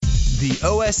The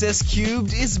OSS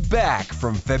Cubed is back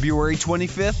from February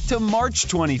 25th to March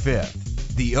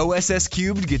 25th. The OSS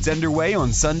Cubed gets underway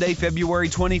on Sunday, February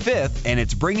 25th, and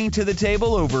it's bringing to the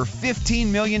table over $15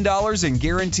 million in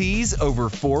guarantees over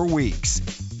 4 weeks.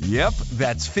 Yep,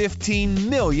 that's $15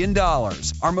 million,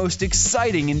 our most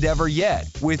exciting endeavor yet,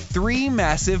 with 3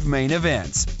 massive main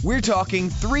events. We're talking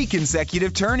 3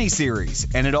 consecutive tourney series,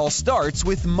 and it all starts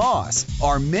with Moss,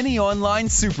 our mini online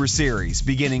super series,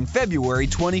 beginning February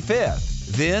 25th.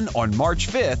 Then, on March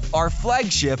 5th, our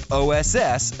flagship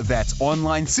OSS, that's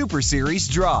Online Super Series,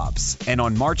 drops. And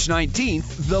on March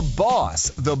 19th, The Boss,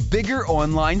 the bigger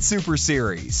Online Super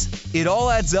Series. It all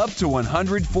adds up to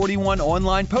 141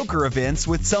 online poker events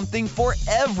with something for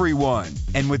everyone.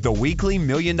 And with the weekly $1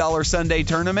 Million Sunday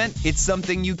tournament, it's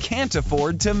something you can't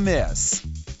afford to miss.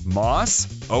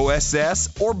 Moss,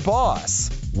 OSS, or Boss?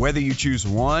 Whether you choose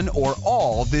one or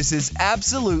all, this is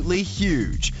absolutely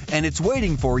huge, and it's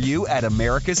waiting for you at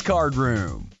America's Card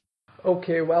Room.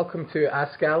 Okay, welcome to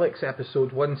Ask Alex,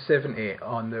 episode 170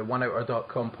 on the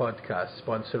OneOuter.com podcast,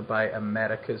 sponsored by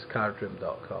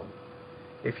AmericasCardroom.com.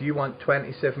 If you want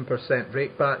 27%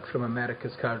 rate back from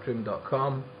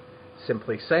AmericasCardroom.com,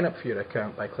 simply sign up for your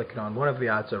account by clicking on one of the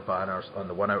ads or banners on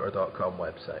the OneOuter.com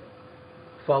website.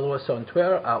 Follow us on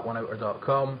Twitter at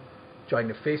OneOuter.com, join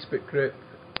the Facebook group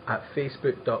at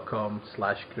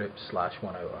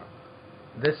facebook.com/group/OneOuter.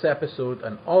 This episode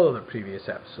and all other previous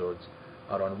episodes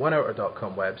are on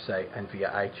OneOuter.com website and via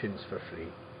iTunes for free.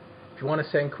 If you want to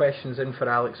send questions in for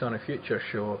Alex on a future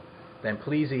show, then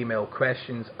please email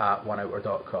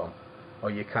questions@OneOuter.com,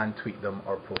 or you can tweet them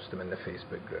or post them in the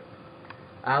Facebook group.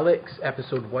 Alex,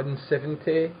 episode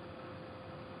 170,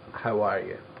 how are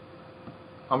you?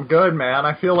 I'm good, man.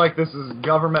 I feel like this is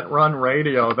government-run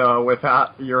radio, though,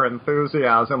 without your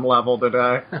enthusiasm level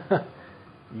today.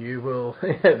 You will.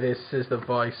 This is the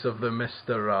voice of the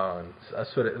Mr. Rons.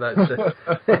 That's the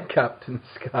Captain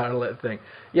Scarlet thing.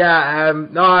 Yeah.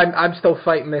 No, I'm still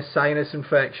fighting this sinus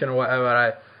infection or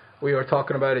whatever. We were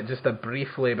talking about it just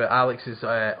briefly, but Alex is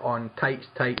on tight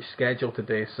schedule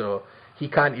today, so he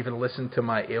can't even listen to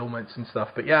my ailments and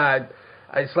stuff. But yeah.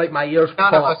 It's like my ears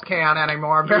pop. None of us can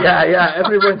anymore. Yeah,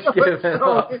 everyone's giving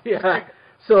up. Yeah,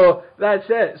 so that's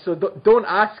it. So don't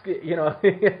ask it,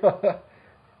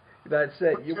 That's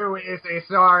it. Too easy,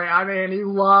 sorry. I mean,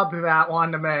 you loved that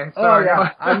one to me. Oh, Sorry.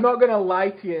 yeah. I'm not going to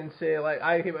lie to you and say, like,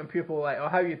 I hate when people are like, oh,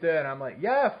 how you doing? I'm like,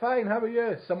 yeah, fine, how are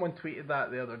you? Someone tweeted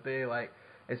that the other day, like,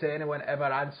 has anyone ever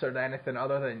answered anything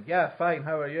other than, yeah, fine,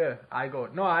 how are you? I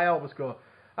always go,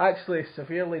 actually,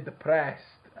 severely depressed.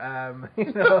 But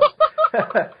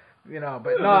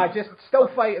no, I just still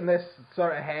fighting this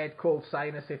sort of head cold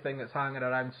sinusy thing that's hanging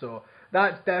around, so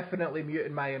that's definitely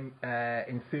muting my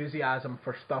enthusiasm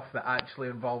for stuff that actually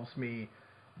involves me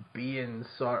being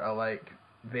sort of like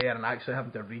there and actually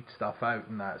having to read stuff out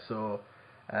and that. So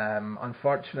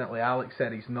unfortunately, Alex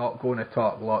said he's not going to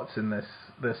talk lots in this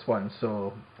one,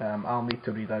 so I'll need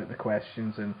to read out the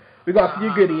questions, and we got a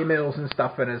few good emails and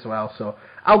stuff in as well, so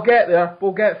I'll get there.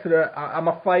 We'll get through it. I'm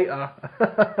a fighter.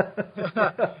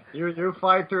 You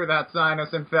fight through that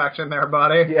sinus infection there,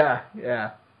 buddy. Yeah,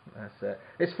 that's it.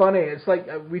 It's funny. It's like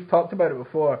we've talked about it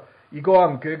before. You go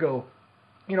on Google.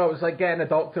 It was like getting a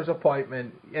doctor's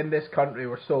appointment in this country.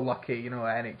 We're so lucky,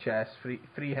 NHS, free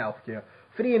healthcare.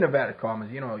 Free in inverted commas,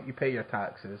 you pay your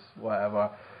taxes, whatever.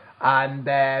 And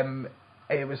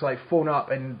it was like phone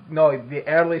up, and the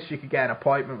earliest you could get an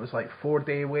appointment was like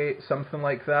 4-day wait, something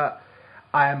like that.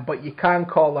 But you can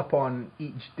call up on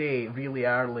each day really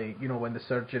early, when the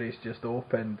surgery's just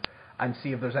opened, and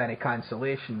see if there's any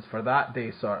cancellations for that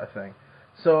day sort of thing.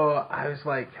 So I was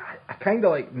like, I kind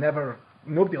of like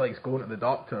nobody likes going to the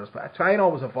doctors, but I try and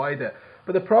always avoid it.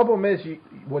 But the problem is,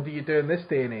 what do you do in this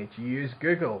day and age? You use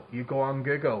Google. You go on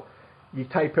Google. You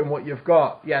type in what you've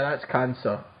got. Yeah, that's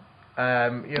cancer.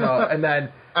 And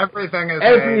then everything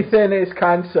is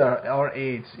cancer or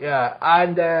AIDS. Yeah,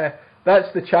 and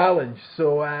that's the challenge.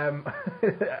 So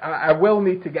I will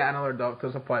need to get another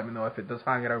doctor's appointment though if it does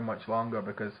hang around much longer,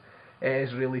 because it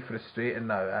is really frustrating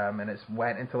now, and it's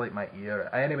went into like my ear.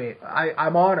 Anyway,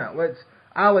 I'm on it.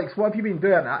 Alex, what have you been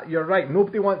doing? You're right.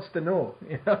 Nobody wants to know.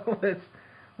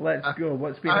 Let's go.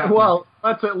 What's been happening? Well,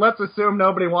 let's assume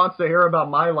nobody wants to hear about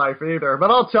my life either. But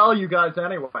I'll tell you guys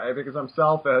anyway, because I'm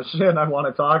selfish and I want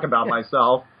to talk about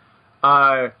myself.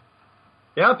 Yeah,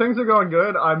 things are going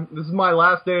good. This is my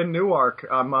last day in Newark.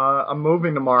 I'm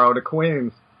moving tomorrow to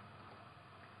Queens.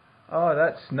 Oh,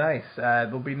 that's nice.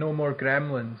 There'll be no more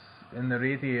gremlins in the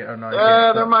radiator now.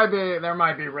 Yeah, there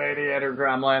might be radiator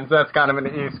gremlins. That's kind of an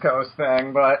East Coast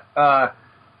thing, but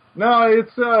no,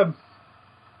 it's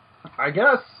I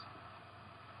guess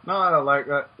No, like,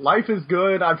 life is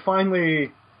good. I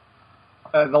finally,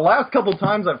 the last couple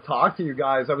times I've talked to you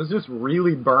guys, I was just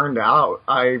really burned out.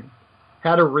 I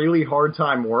had a really hard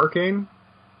time working.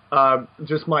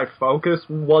 Just my focus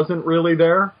wasn't really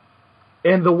there.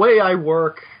 And the way I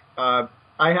work, I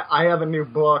have a new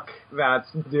book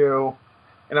that's due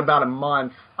in about a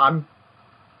month.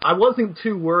 I wasn't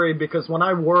too worried because when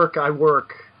I work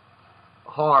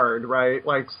hard, right?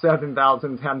 Like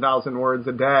 7,000, 10,000 words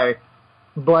a day.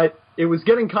 But it was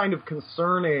getting kind of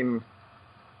concerning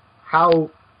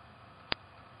how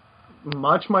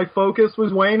much my focus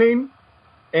was waning.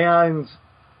 And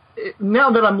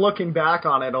now that I'm looking back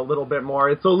on it a little bit more,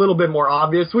 it's a little bit more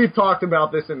obvious. We've talked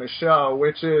about this in the show,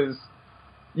 which is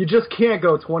you just can't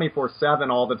go 24/7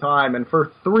 all the time. And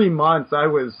for 3 months, I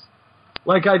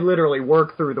literally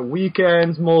worked through the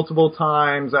weekends multiple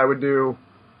times. I would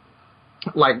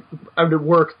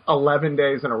work 11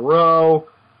 days in a row.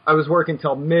 I was working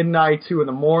till midnight, 2 in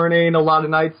the morning, a lot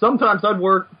of nights. Sometimes I'd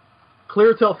work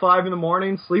clear till 5 in the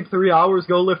morning, sleep 3 hours,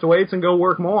 go lift weights, and go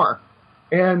work more.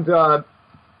 And the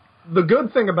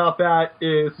good thing about that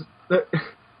is that,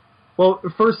 well,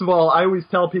 first of all, I always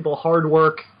tell people hard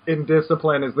work and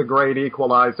discipline is the great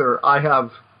equalizer. I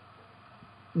have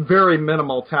very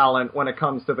minimal talent when it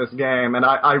comes to this game, and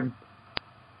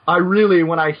I really,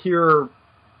 when I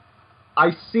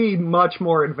see much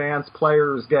more advanced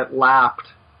players get lapped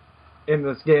in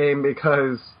this game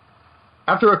because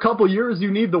after a couple years, you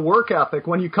need the work ethic.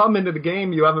 When you come into the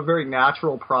game, you have a very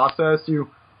natural process.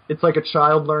 It's like a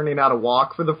child learning how to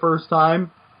walk for the first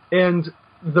time. And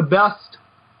the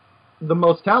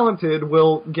most talented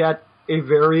will get a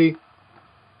very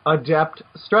adept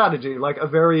strategy, like a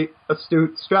very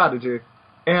astute strategy.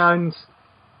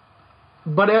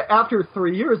 But after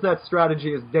 3 years, that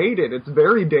strategy is dated. It's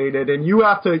very dated, and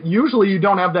usually you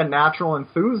don't have that natural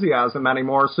enthusiasm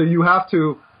anymore, so you have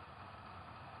to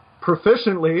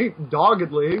proficiently,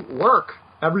 doggedly work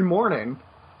every morning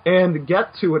and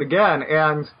get to it again.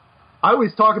 And I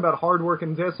always talk about hard work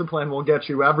and discipline will get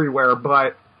you everywhere,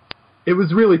 but it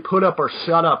was really put up or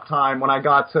shut up time when I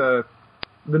got to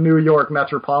the New York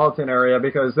metropolitan area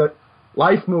because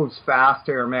life moves fast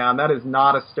here, man. That is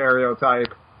not a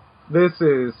stereotype. This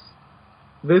is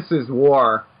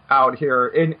war out here,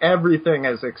 and everything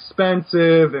is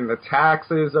expensive, and the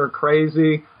taxes are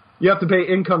crazy. You have to pay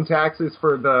income taxes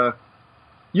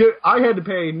I had to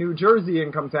pay New Jersey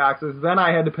income taxes, then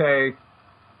I had to pay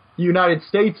United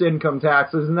States income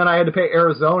taxes, and then I had to pay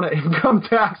Arizona income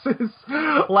taxes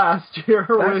last year.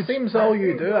 That seems all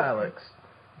you do, Alex.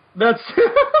 That's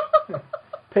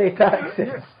pay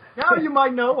taxes. Now you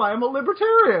might know I am a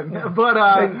libertarian, but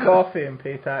drink coffee and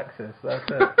pay taxes. That's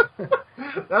it.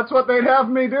 That's what they'd have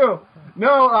me do.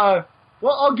 No,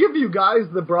 well, I'll give you guys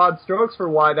the broad strokes for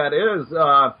why that is.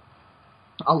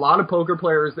 A lot of poker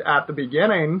players at the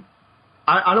beginning,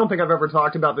 I don't think I've ever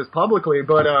talked about this publicly,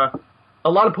 but a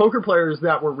lot of poker players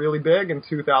that were really big in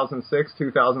 2006,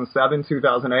 2007,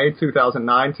 2008,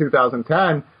 2009,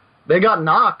 2010, they got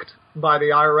knocked by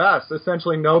the IRS.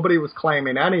 Essentially, nobody was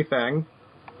claiming anything.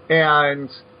 And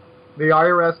the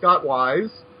IRS got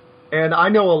wise, and I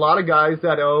know a lot of guys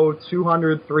that owe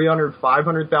 $200,000, $300,000,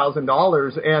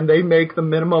 $500,000, and they make the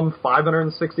minimum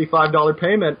 $565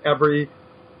 payment every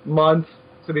month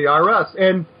to the IRS.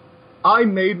 And I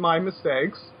made my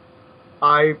mistakes.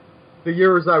 The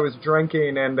years I was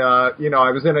drinking, and I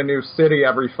was in a new city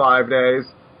every 5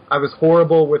 days. I was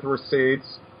horrible with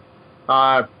receipts,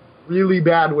 really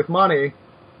bad with money.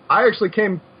 I actually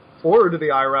came forward to the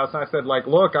IRS and I said,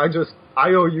 look, I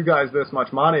owe you guys this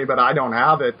much money, but I don't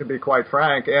have it, to be quite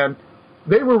frank. And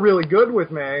they were really good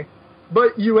with me,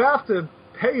 but you have to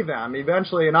pay them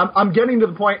eventually. And I'm getting to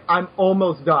the point I'm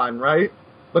almost done, right?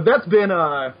 But that's been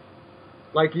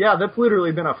that's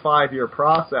literally been a 5-year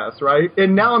process, right?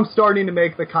 And now I'm starting to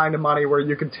make the kind of money where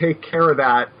you can take care of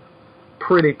that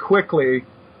pretty quickly.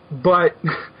 But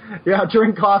yeah,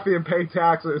 drink coffee and pay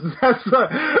taxes. That's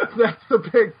the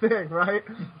big thing, right?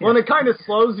 Well, it kind of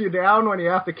slows you down when you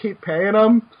have to keep paying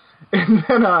them. And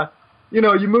then,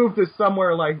 you move to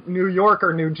somewhere like New York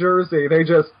or New Jersey, they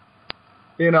just,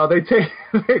 they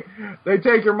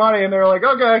take your money and they're like,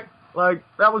 okay,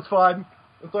 that was fun.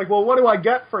 It's like, well, what do I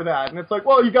get for that? And it's like,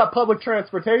 well, you got public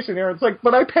transportation here. It's like,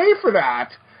 but I pay for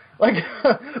that.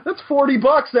 That's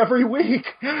 $40 every week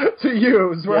to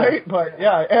use, right? Yeah. But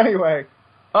yeah, anyway.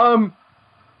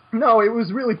 No, it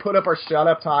was really put up or shut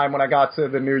up time when I got to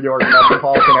the New York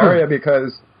metropolitan area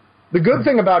because the good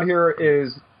thing about here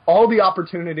is all the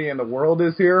opportunity in the world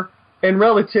is here, and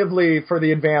relatively for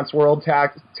the advanced world,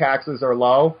 taxes are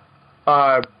low.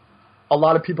 A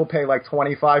lot of people pay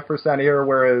 25% here,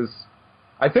 whereas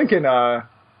I think in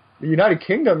the United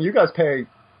Kingdom, you guys pay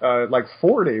like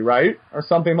 40, right, or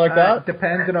something like that.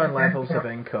 Depending on levels of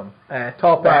income.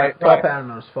 Top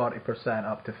earners 40%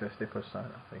 up to 50%, I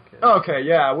think. Okay,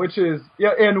 yeah, which is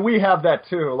and we have that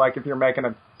too. Like if you're making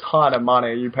a ton of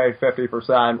money, you pay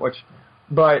 50%,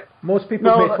 but most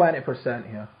people pay 20%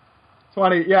 here.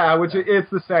 20, yeah, which it's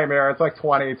the same here. It's like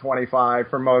 20, 25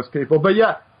 for most people. But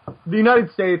yeah, the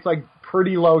United States, like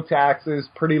pretty low taxes,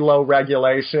 pretty low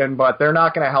regulation, but they're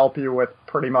not going to help you with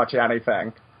pretty much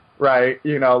anything, right?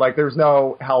 You know, like there's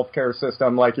no healthcare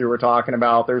system like you were talking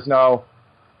about. There's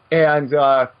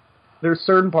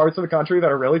certain parts of the country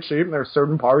that are really cheap, and there's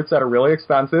certain parts that are really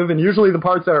expensive, and usually the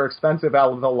parts that are expensive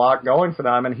have a lot going for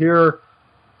them. And here,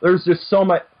 there's just so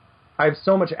much. I have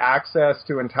so much access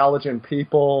to intelligent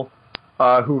people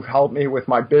who've helped me with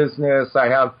my business. I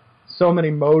have so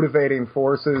many motivating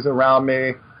forces around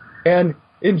me. And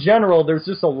in general, there's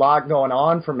just a lot going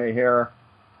on for me here.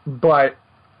 But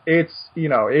it's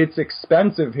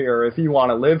expensive here if you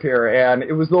want to live here. And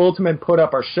it was the ultimate put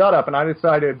up or shut up. And I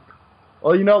decided,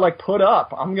 well, put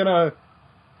up. I'm gonna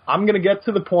get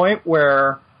to the point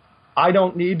where I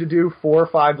don't need to do 4 or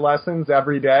 5 lessons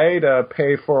every day to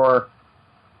pay for,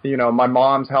 my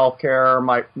mom's health care,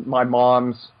 my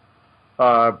mom's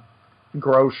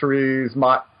groceries,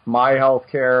 my health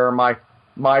care, my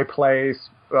place,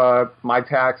 my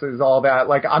taxes, all that.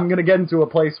 Like, I'm going to get into a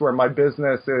place where my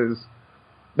business is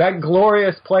that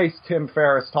glorious place Tim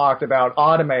Ferriss talked about,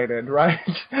 automated, right?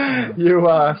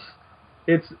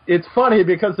 It's funny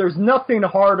because there's nothing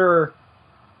harder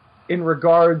in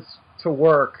regards to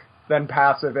work than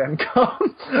passive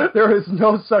income. There is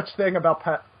no such thing about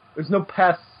there's no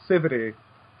passivity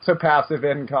to passive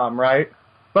income, right?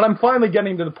 But I'm finally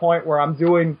getting to the point where I'm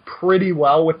doing pretty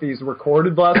well with these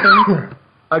recorded lessons.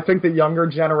 I think the younger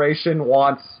generation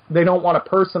they don't want a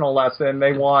personal lesson,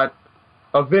 they want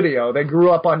a video. They grew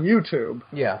up on YouTube.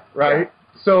 Yeah. Right?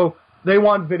 Yeah. So they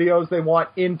want videos, they want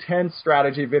intense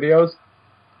strategy videos.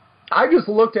 I just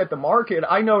looked at the market.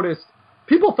 I noticed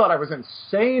people thought I was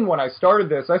insane when I started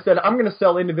this. I said, I'm going to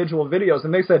sell individual videos.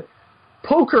 And they said,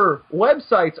 poker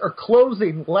websites are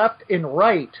closing left and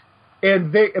right.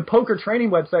 And poker training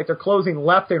websites are closing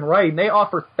left and right. And they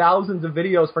offer thousands of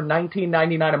videos for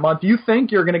 $19.99 a month. Do you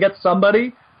think you're going to get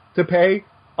somebody to pay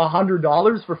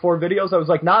 $100 for 4 videos? I was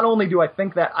like, not only do I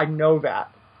think that, I know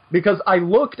that. Because I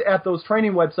looked at those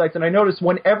training websites and I noticed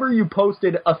whenever you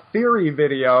posted a theory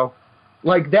video,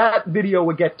 like that video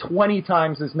would get 20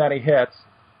 times as many hits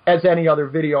as any other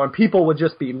video, and people would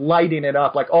just be lighting it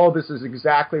up like, oh, this is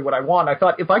exactly what I want. I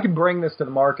thought if I could bring this to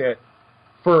the market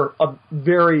for a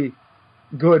very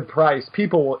good price,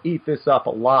 people will eat this up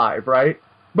alive, right?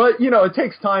 But, it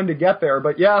takes time to get there.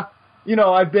 But yeah,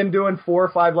 I've been doing 4 or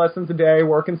 5 lessons a day,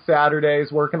 working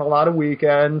Saturdays, working a lot of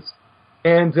weekends,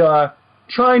 and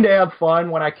trying to have fun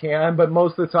when I can, but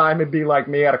most of the time it'd be like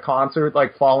me at a concert,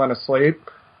 like falling asleep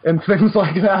and things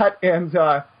like that. And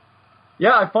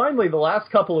yeah, I finally, the last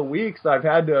couple of weeks, I've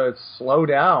had to slow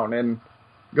down and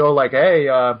go like, hey,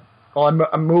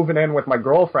 I'm moving in with my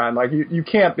girlfriend. Like, you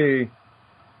can't be,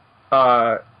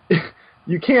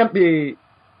 you can't be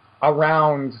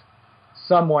around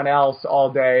someone else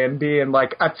all day and be in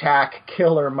like attack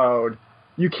killer mode.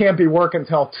 You can't be working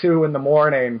till 2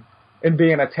 a.m. and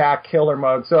be in attack killer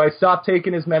mode. So I stopped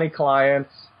taking as many clients.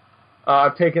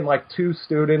 I've taken like 2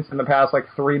 students in the past like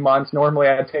 3 months. Normally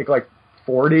I'd take like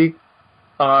 40.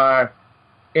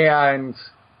 And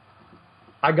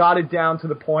I got it down to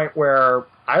the point where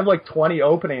I have like 20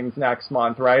 openings next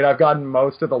month, right? I've gotten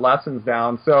most of the lessons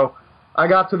down. So I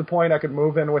got to the point I could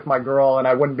move in with my girl and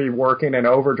I wouldn't be working in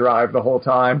overdrive the whole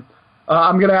time.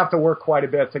 I'm going to have to work quite a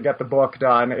bit to get the book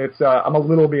done. I'm a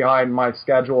little behind my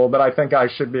schedule, but I think I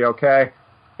should be okay.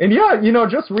 And yeah,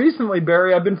 just recently,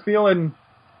 Barry, I've been feeling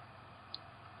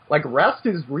like rest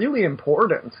is really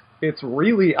important. It's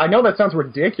really, I know that sounds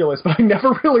ridiculous, but I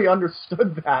never really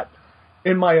understood that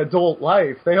in my adult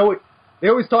life. They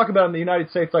always talk about in the United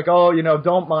States, like, oh,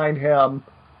 don't mind him.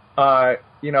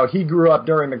 He grew up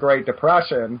during the Great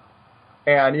Depression,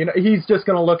 and he's just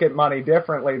going to look at money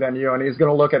differently than you, and he's going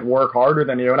to look at work harder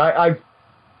than you. And I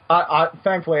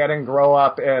thankfully I didn't grow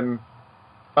up in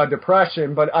a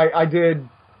depression, but I did.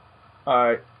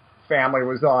 Family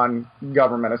was on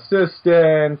government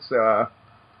assistance.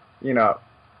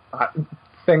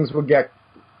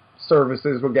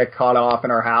 Services would get cut off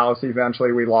in our house.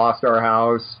 Eventually, we lost our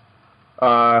house.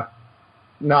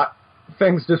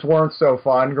 Things just weren't so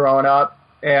fun growing up,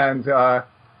 and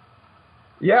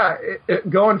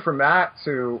going from that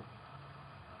to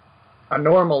a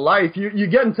normal life, you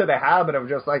get into the habit of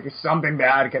just like something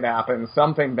bad could happen,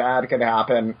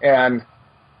 and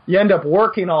you end up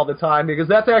working all the time, because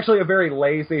that's actually a very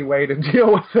lazy way to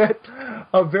deal with it.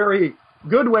 A very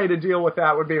good way to deal with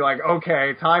that would be like,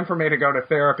 okay, time for me to go to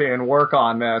therapy and work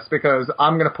on this, because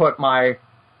I'm going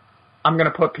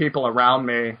to put people around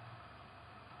me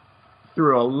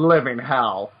through a living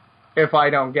hell if I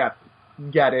don't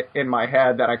get it in my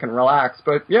head that I can relax.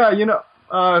 But yeah,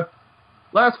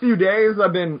 last few weeks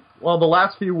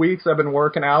I've been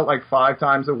working out like 5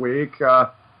 times a week.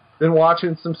 Been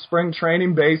watching some spring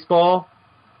training baseball,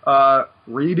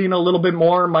 reading a little bit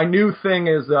more. My new thing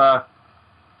is, do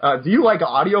you like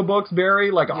audiobooks, Barry?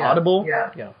 Like Audible?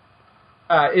 Yeah.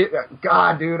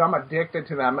 God, dude, I'm addicted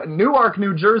to them. Newark,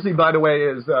 New Jersey, by the way,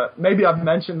 is, maybe I've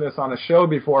mentioned this on a show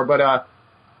before, but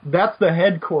that's the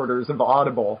headquarters of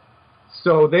Audible.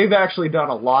 So they've actually done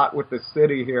a lot with the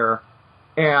city here,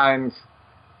 and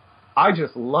I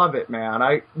just love it,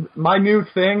 man. My new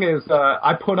thing is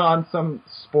I put on some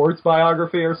sports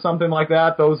biography or something like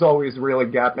that. Those always really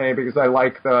get me, because I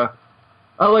like the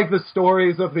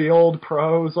stories of the old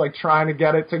pros, like trying to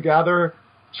get it together,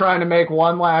 trying to make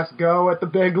one last go at the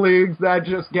big leagues. That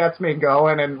just gets me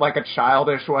going in like a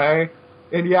childish way.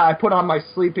 And yeah, I put on my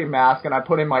sleeping mask and I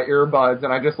put in my earbuds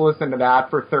and I just listen to that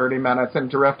for 30 minutes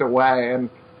and drift away. And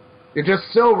you're just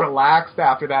so relaxed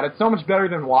after that. It's so much better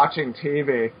than watching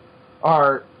TV.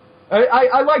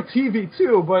 I like TV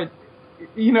too, but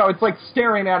it's like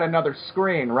staring at another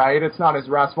screen, right? It's not as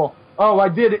restful. Oh, I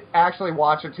did actually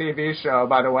watch a TV show,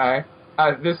 by the way.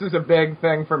 This is a big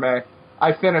thing for me.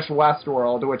 I finished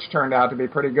Westworld, which turned out to be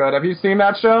pretty good. Have you seen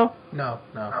that show? No.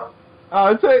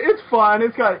 It's fun.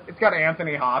 It's got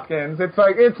Anthony Hopkins.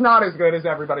 It's not as good as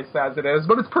everybody says it is,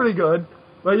 but it's pretty good.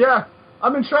 But yeah,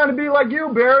 I've been trying to be like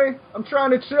you, Barry. I'm trying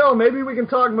to chill. Maybe we can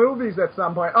talk movies at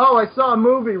some point. Oh, I saw a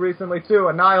movie recently too,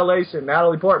 Annihilation,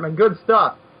 Natalie Portman. Good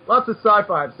stuff. Lots of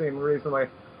sci-fi I've seen recently.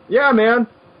 Yeah, man,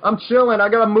 I'm chilling. I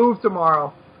gotta move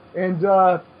tomorrow, and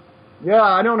yeah,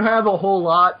 I don't have a whole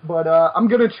lot, but I'm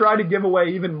gonna try to give away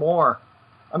even more.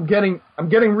 I'm getting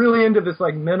really into this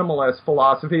like minimalist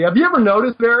philosophy. Have you ever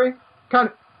noticed, Barry, kind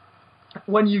of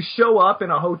when you show up in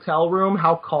a hotel room,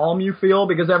 how calm you feel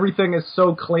because everything is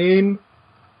so clean?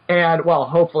 And well,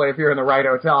 hopefully, if you're in the right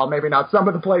hotel, maybe not some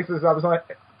of the places I was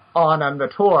on the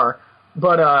tour,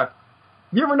 but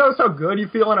you ever notice how good you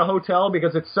feel in a hotel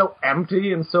because it's so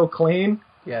empty and so clean?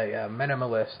 Yeah,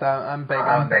 minimalist. I'm big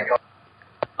on that.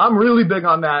 I'm really big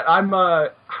on that. I'm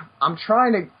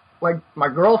trying to, like, my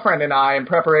girlfriend and I, in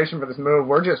preparation for this move,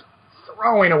 we're just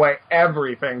throwing away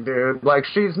everything, dude. Like,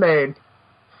 she's made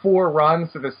 4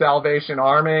 runs to the Salvation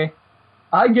Army.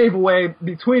 I gave away,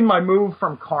 between my move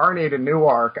from Kearney to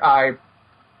Newark,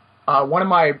 one of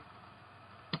my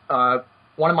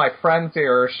friends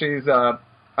here, she's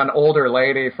an older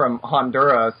lady from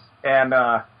Honduras, and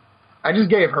I just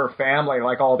gave her family,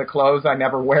 like, all the clothes I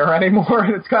never wear anymore,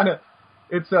 and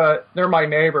they're my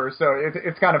neighbors, so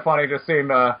it's kind of funny just seeing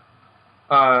the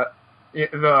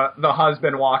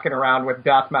husband walking around with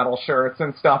death metal shirts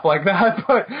and stuff like that.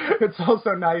 But it's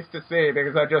also nice to see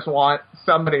because I just want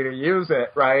somebody to use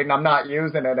it, right? And I'm not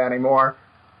using it anymore.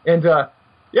 And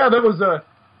yeah, that was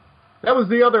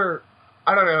the other.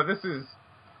 I don't know.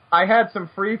 I had some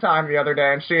free time the other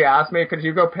day, and she asked me, "Could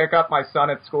you go pick up my son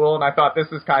at school?" And I thought this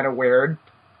is kind of weird,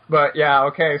 but yeah,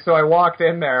 okay. So I walked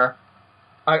in there.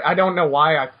 I don't know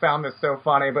why I found this so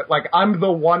funny, but, like, I'm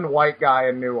the one white guy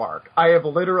in Newark. I have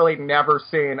literally never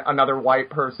seen another white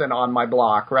person on my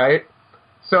block, right?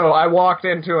 So I walked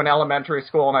into an elementary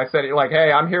school, and I said, like,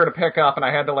 hey, I'm here to pick up, and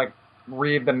I had to, like,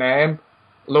 read the name.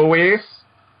 Luis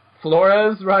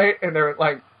Flores, right? And they're,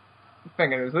 like,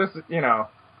 thinking, is this,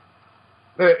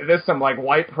 this some, like,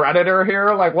 white predator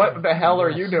here? Like, what the hell are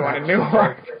you doing in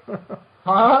Newark?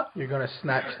 Huh? You're going to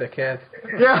snatch the kid.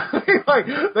 Yeah, like,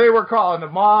 they were calling the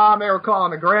mom, they were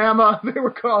calling the grandma, they were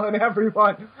calling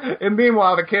everyone. And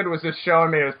meanwhile, the kid was just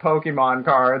showing me his Pokemon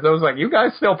cards. I was like, you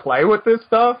guys still play with this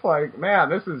stuff? Like,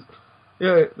 man, this is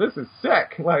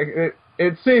sick. Like,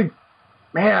 it seemed,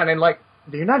 man, and, like,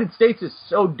 the United States is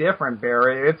so different,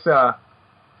 Barry. It's,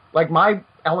 like, my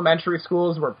elementary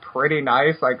schools were pretty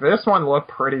nice. Like, this one looked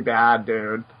pretty bad,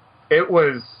 dude. It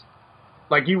was...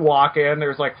 Like, you walk in,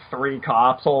 there's, like, 3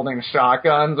 cops holding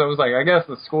shotguns. I was like, I guess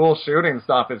the school shooting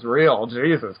stuff is real.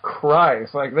 Jesus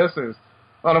Christ. Like, this is...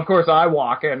 And, of course, I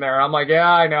walk in there. I'm like,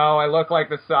 yeah, I know. I look like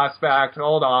the suspect.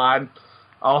 Hold on.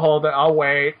 I'll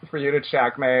wait for you to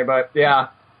check me. But, yeah.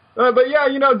 But, yeah,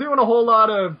 doing a whole lot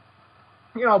of,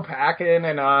 packing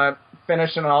and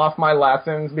finishing off my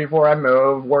lessons before I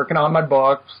move, working on my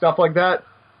book, stuff like that.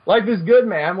 Life is good,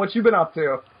 man. What you been up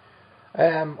to?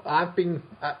 I've been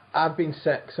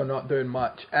sick, so not doing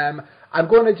much. I'm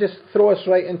going to just throw us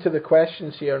right into the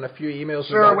questions here and a few emails.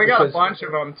 Sure, we got a bunch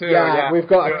of them too. Yeah, we've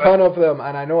got a ton of them,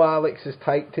 and I know Alex is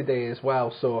tight today as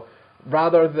well. So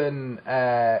rather than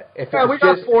we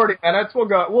got 40 minutes,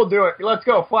 we'll do it. Let's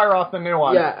go. Fire off the new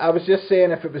one. Yeah, I was just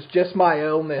saying, if it was just my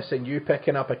illness and you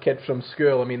picking up a kid from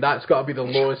school, I mean, that's got to be the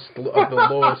lowest of the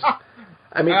lowest.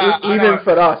 I mean, even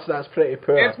for us, that's pretty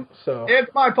poor.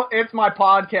 It's my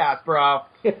podcast, bro.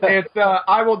 It's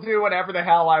I will do whatever the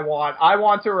hell I want. I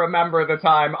want to remember the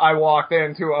time I walked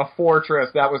into a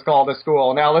fortress that was called a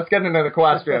school. Now let's get into the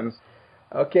questions.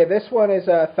 Okay, this one is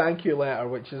a thank you letter,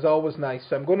 which is always nice.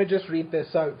 So I'm going to just read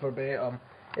this out verbatim.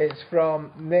 It's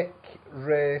from Nick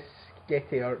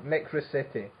Rossetti.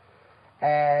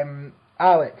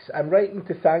 Alex, I'm writing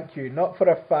to thank you, not for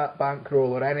a fat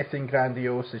bankroll or anything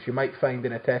grandiose as you might find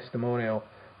in a testimonial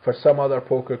for some other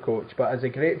poker coach, but as a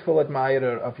grateful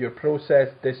admirer of your process,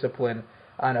 discipline,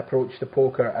 and approach to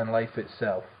poker and life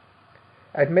itself.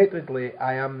 Admittedly,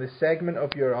 I am the segment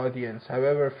of your audience,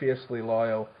 however fiercely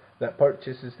loyal, that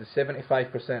purchases the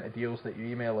 75% of deals that you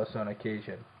email us on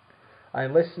occasion. I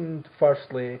listened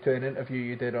firstly to an interview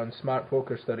you did on Smart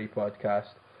Poker Study podcast.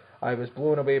 I was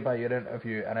blown away by your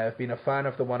interview, and I have been a fan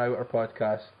of the One Outer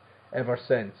podcast ever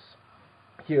since.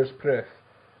 Here's proof.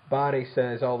 Barry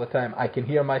says all the time, I can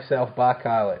hear myself back,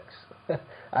 Alex.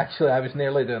 Actually, I was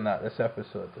nearly doing that this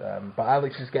episode, but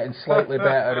Alex is getting slightly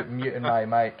better at muting my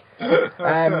mic.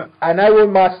 I now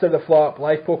own Master the Flop,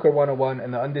 Live Poker 101,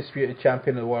 and the undisputed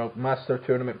champion of the world, Master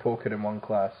Tournament Poker in one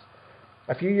class.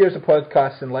 A few years of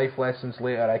podcasts and life lessons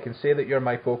later, I can say that you're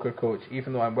my poker coach,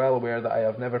 even though I'm well aware that I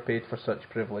have never paid for such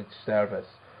privileged service.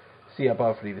 See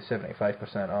above, read the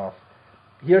 75% off.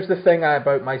 Here's the thing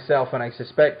about myself, and I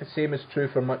suspect the same is true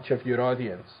for much of your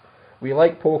audience. We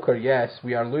like poker, yes.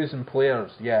 We are losing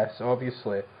players, yes,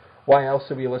 obviously. Why else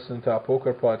are we listening to a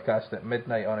poker podcast at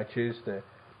midnight on a Tuesday?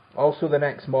 Also the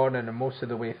next morning and most of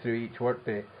the way through each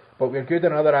workday. But we're good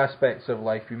in other aspects of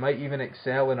life. We might even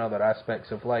excel in other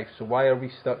aspects of life, so why are we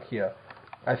stuck here?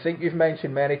 I think you've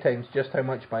mentioned many times just how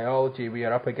much biology we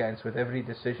are up against with every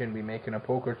decision we make in a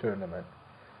poker tournament.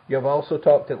 You have also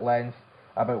talked at length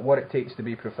about what it takes to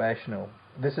be professional.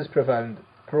 This is profound,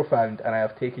 and I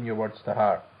have taken your words to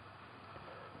heart.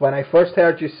 When I first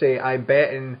heard you say, I'm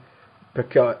betting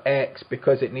X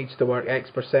because it needs to work X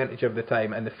percentage of the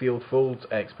time and the field folds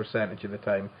X percentage of the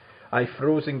time, I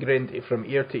froze and grinned from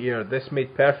ear to ear. This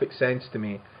made perfect sense to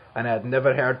me, and I had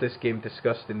never heard this game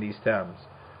discussed in these terms.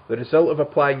 The result of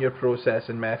applying your process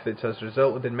and methods has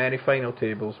resulted in many final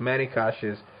tables, many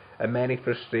cashes, and many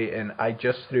frustrating, I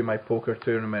just threw my poker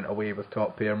tournament away with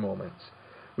top pair moments.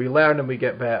 We learn and we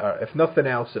get better. If nothing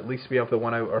else, at least we have the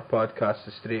One Outer podcast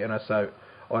to straighten us out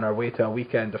on our way to a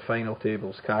weekend of final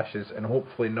tables, cashes, and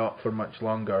hopefully not for much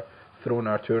longer, throwing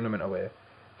our tournament away.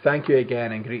 Thank you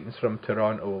again, and greetings from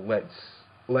Toronto.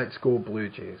 Let's go Blue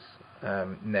Jays,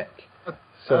 Nick.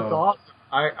 That's awesome.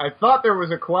 I thought there was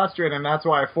a question, and that's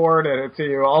why I forwarded it to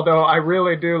you, although I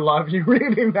really do love you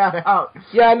reading that out.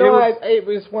 Yeah, no, it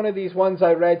was one of these ones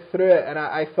I read through it, and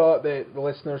I thought that the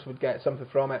listeners would get something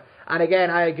from it. And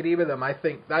again, I agree with them. I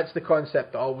think that's the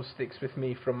concept that always sticks with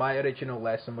me from my original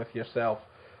lesson with yourself,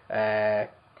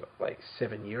 like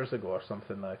 7 years ago or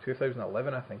something now.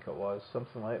 2011, I think it was,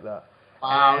 something like that.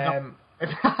 Wow.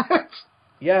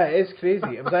 Yeah, it is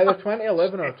crazy. It was either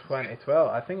 2011 or 2012.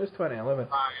 I think it was 2011.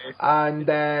 Nice.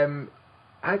 And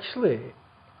actually,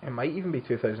 it might even be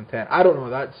 2010. I don't know.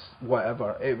 That's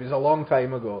whatever. It was a long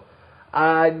time ago.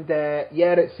 And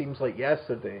yeah, it seems like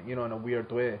yesterday, in a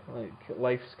weird way. Like,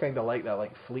 life's kind of like that,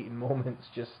 like fleeting moments,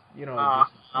 just you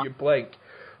blink.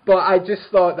 But I just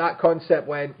thought that concept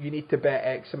when you need to bet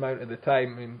X amount of the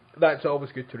time, and that's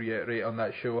always good to reiterate on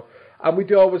that show. And we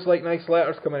do always like nice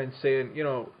letters coming in saying,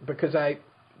 because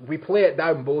we play it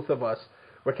down, both of us.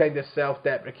 We're kind of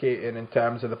self-deprecating in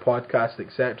terms of the podcast,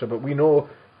 etc. But we know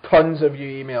tons of you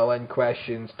email in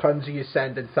questions, tons of you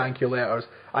send in thank you letters.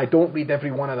 I don't read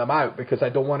every one of them out because I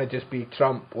don't want to just be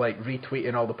Trump, like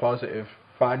retweeting all the positive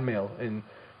fan mail and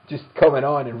just coming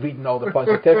on and reading all the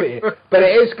positivity. But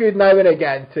it is good now and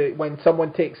again to when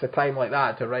someone takes the time like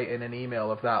that to write in an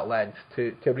email of that length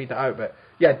to read it out. But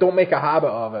yeah, don't make a habit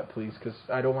of it, please, because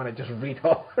I don't want to just read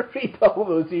all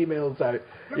those emails out.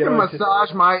 You can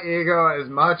massage my ego as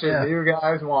much as you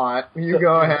guys want. You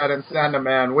go ahead and send them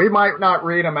in. We might not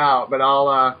read them out, but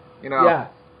I'll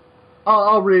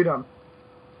I'll read them.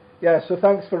 Yeah. So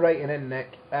thanks for writing in,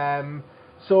 Nick.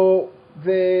 So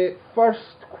the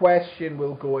first question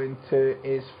we'll go into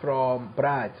is from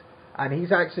Brad, and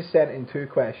he's actually sent in two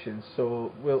questions,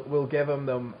 so we'll give him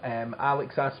them.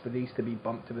 Alex asked for these to be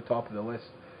bumped to the top of the list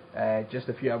just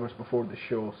a few hours before the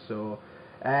show, so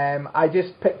I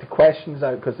just picked the questions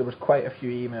out because there was quite a few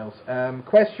emails.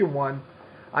 Question 1.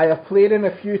 I have played in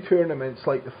a few tournaments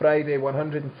like the Friday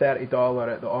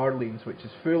 $130 at the Orleans, which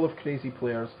is full of crazy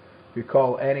players who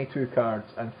call any 2 cards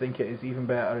and think it is even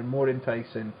better and more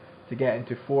enticing to get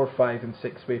into 4, 5 and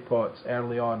 6-way pots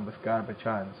early on with garbage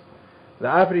hands. The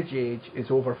average age is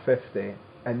over 50,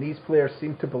 and these players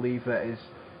seem to believe that is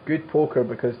good poker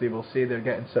because they will say they're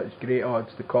getting such great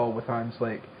odds to call with hands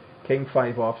like King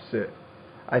 5 offsuit.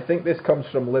 I think this comes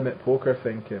from limit poker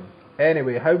thinking.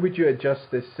 Anyway, how would you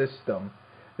adjust this system?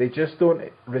 They just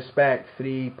don't respect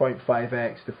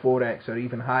 3.5x to 4x or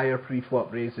even higher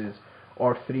pre-flop raises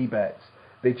or 3 bets.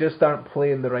 They just aren't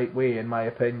playing the right way, in my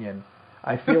opinion.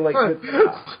 I feel like...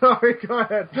 Sorry, go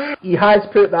ahead. He has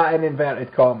put that in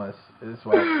inverted commas as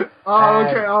well. Oh,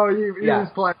 okay. Oh, he was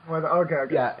playing with...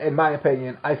 Okay. Yeah, in my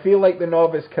opinion. I feel like the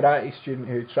novice karate student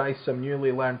who tries some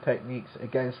newly learned techniques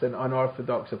against an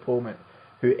unorthodox opponent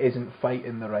who isn't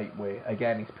fighting the right way.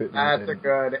 Again, he's put... That's a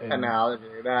good analogy.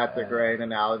 That's a great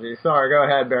analogy. Sorry, go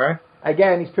ahead, Barry.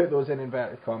 Again, he's put those in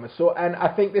inverted commas. So, and I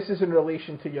think this is in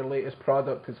relation to your latest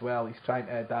product as well. He's trying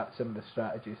to adapt some of the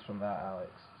strategies from that,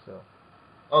 Alex. So...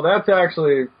 Oh, that's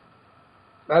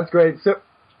great. So,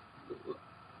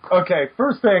 okay,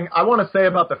 first thing I want to say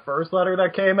about the first letter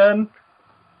that came in,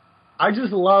 I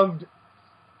just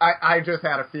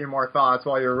had a few more thoughts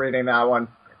while you were reading that one.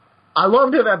 I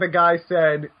loved it that the guy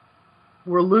said,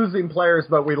 we're losing players,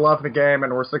 but we love the game,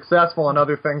 and we're successful in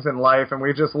other things in life, and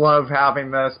we just love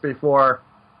having this before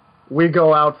we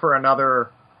go out for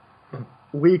another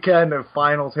weekend of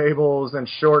final tables and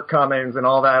shortcomings and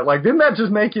all that. Like, didn't that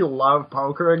just make you love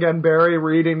poker again, Barry,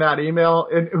 reading that email?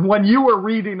 And when you were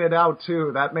reading it out,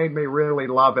 too, that made me really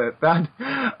love it.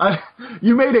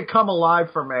 You made it come alive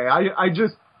for me.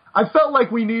 I felt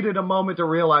like we needed a moment to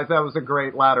realize that was a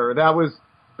great letter.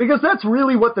 Because that's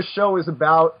really what the show is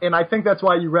about, and I think that's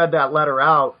why you read that letter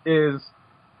out, is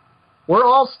we're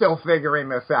all still figuring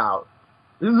this out.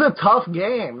 This is a tough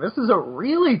game. This is a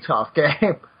really tough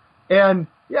game. And,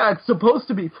 yeah, it's supposed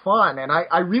to be fun, and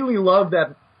I really love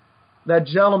that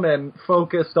gentleman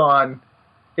focused on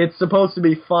it's supposed to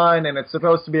be fun, and it's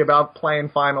supposed to be about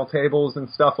playing final tables and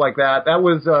stuff like that. That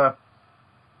was,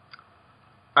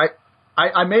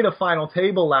 I made a final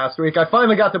table last week. I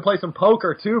finally got to play some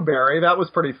poker, too, Barry. That was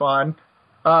pretty fun.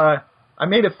 I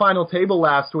made a final table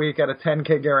last week at a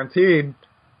 10K guaranteed,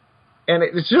 and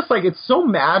it's just like it's so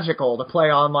magical to play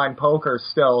online poker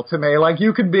still to me. Like,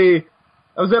 you could be...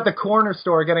 I was at the corner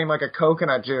store getting like a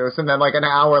coconut juice, and then like an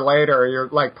hour later, you're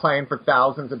like playing for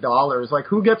thousands of dollars. Like,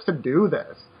 who gets to do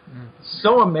this?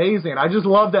 So amazing. I just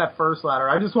love that first letter.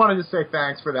 I just wanted to say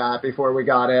thanks for that before we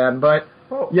got in. But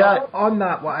on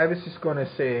that, what I was just going to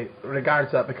say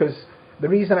regards that, because the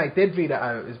reason I did read it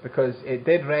out is because it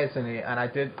did resonate, and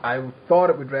I thought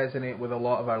it would resonate with a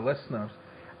lot of our listeners.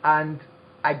 And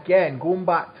again, going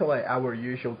back to like our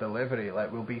usual delivery,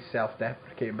 like we'll be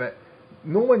self-deprecating, but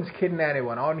no one's kidding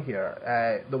anyone on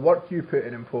here. The work you put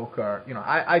in poker, you know,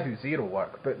 I do zero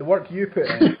work, but the work you put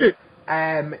in,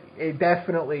 it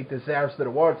definitely deserves the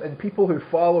rewards. And people who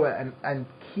follow it and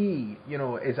key, you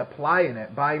know, is applying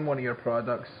it, buying one of your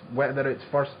products, whether it's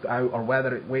first out or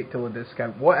whether it wait till a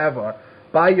discount, whatever,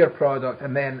 buy your product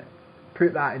and then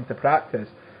put that into practice.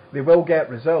 They will get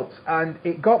results. And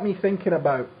it got me thinking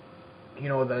about, you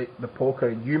know, the poker.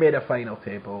 You made a final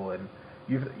table and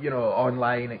you know,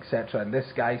 online, etc. And this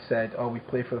guy said, oh, we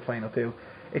play for the final table.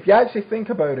 If you actually think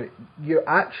about it, you're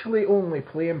actually only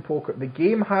playing poker. The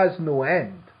game has no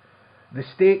end. The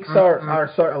stakes are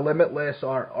sort of limitless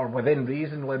or within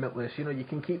reason limitless. You know, you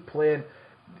can keep playing.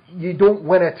 You don't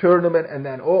win a tournament and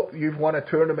then, oh, you've won a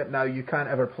tournament now. You can't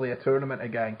ever play a tournament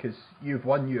again because you've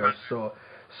won yours.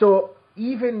 So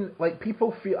even, like,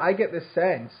 people feel, I get this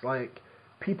sense, like,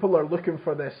 people are looking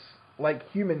for this, like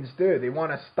humans do. They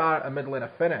want to start, a middle, and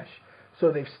a finish.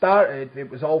 So they've started,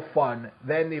 it was all fun,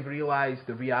 then they've realised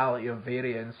the reality of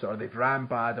variance, or they've ran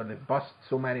bad, or they've bust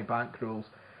so many bankrolls.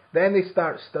 Then they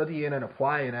start studying and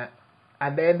applying it,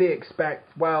 and then they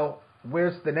expect, well,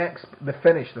 where's the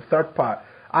finish, the third part?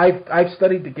 I've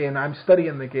studied the game, I'm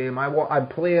studying the game, I'm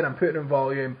playing, I'm putting in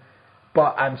volume,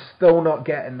 but I'm still not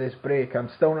getting this break,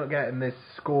 I'm still not getting this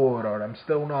score, or I'm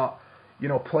still not, you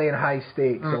know, playing high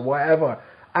stakes, or whatever.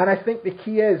 And I think the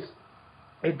key is,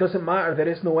 it doesn't matter, there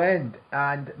is no end.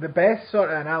 And the best sort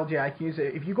of analogy I can use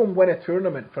it, if you go and win a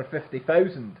tournament for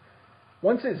 50,000,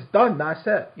 once it's done, that's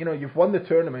it. You know, you've won the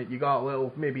tournament, you got a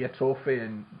little, maybe a trophy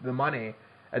and the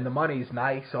money's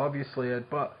nice, obviously,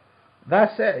 but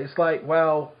that's it. It's like,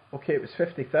 well, okay, it was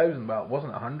 50,000, well, it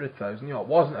wasn't 100,000, you know, it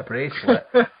wasn't a bracelet.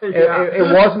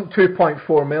 It wasn't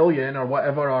 2.4 million or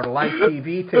whatever, or a live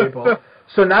TV table.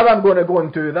 So now I'm going to go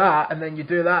and do that, and then you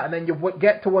do that, and then you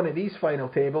get to one of these final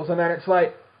tables, and then it's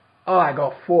like, oh, I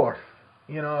got fourth,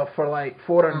 for like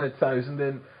 400,000,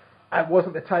 and it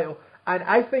wasn't the title. And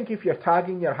I think if you're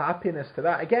tagging your happiness to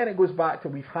that, again, it goes back to,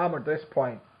 we've hammered this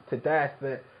point to death,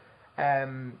 that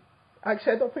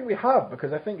actually I don't think we have,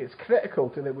 because I think it's critical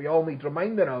to that we all need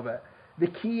reminding of it. The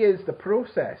key is the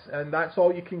process, and that's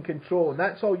all you can control, and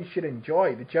that's all you should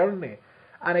enjoy, the journey.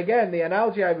 And again, the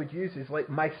analogy I would use is like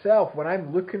myself, when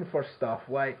I'm looking for stuff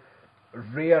like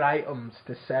rare items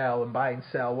to sell and buy and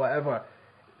sell, whatever,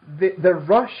 the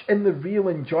rush and the real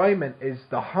enjoyment is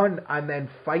the hunt and then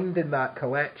finding that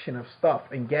collection of stuff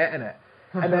and getting it.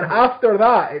 And then after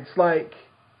that, it's like,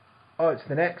 oh, it's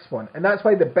the next one. And that's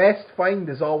why the best find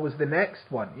is always the next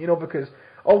one, because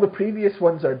all the previous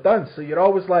ones are done. So you're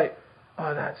always like,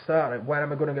 oh, that's that. When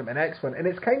am I going to get my next one? And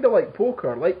it's kind of like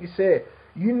poker. Like you say,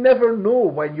 you never know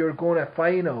when you're going to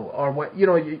final, or when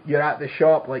you're at the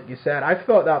shop, like you said. I've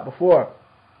thought that before.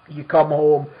 You come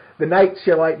home, the nights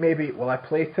you're like, maybe, will I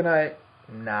play tonight?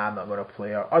 Nah, I'm not going to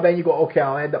play. Or then you go, okay,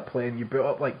 I'll end up playing. You boot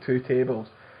up like 2 tables,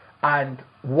 and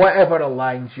whatever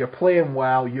aligns, you're playing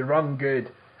well, you run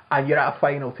good, and you're at a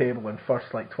final table in first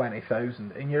like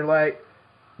 20,000, and you're like,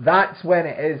 that's when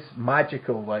it is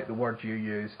magical, like the word you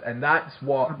used, and that's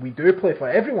what we do play for.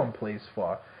 Everyone plays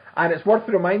for. And it's worth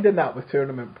reminding that with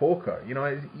tournament poker.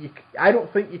 I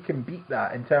don't think you can beat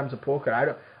that in terms of poker.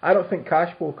 I don't think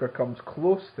cash poker comes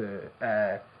close to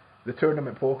the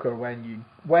tournament poker when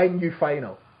you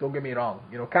final. Don't get me wrong.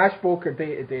 Cash poker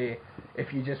day to day,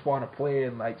 if you just want to play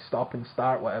and like stop and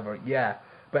start whatever, yeah.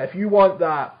 But if you want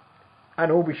that, I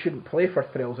know we shouldn't play for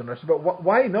thrills and rushes, but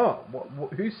why not?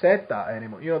 Who said that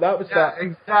anymore? That was that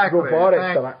exactly. robotic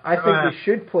stuff. I think we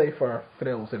should play for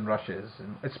thrills and rushes,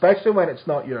 and especially when it's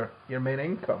not your main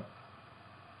income.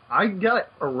 I get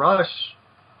a rush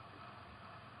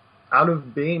out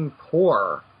of being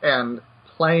poor and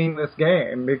playing this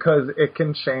game because it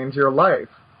can change your life.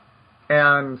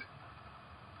 And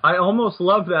I almost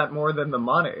love that more than the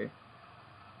money.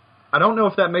 I don't know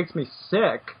if that makes me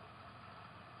sick,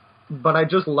 but I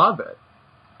just love it.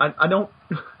 I don't...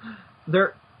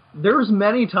 There's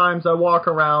many times I walk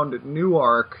around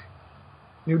Newark,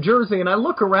 New Jersey, and I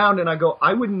look around and I go,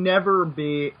 I would never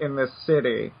be in this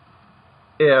city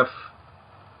if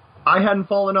I hadn't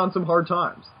fallen on some hard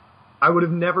times. I would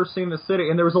have never seen the city.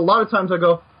 And there was a lot of times I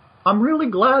go, I'm really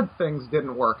glad things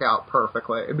didn't work out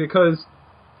perfectly, because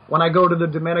when I go to the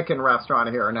Dominican restaurant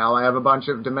here now, I have a bunch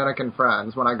of Dominican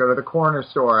friends. When I go to the corner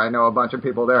store, I know a bunch of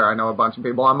people there. I know a bunch of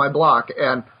people on my block.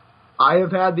 And I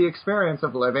have had the experience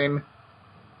of living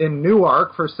in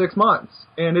Newark for 6 months,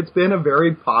 and it's been a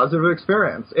very positive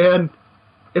experience. And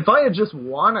if I had just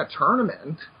won a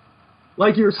tournament,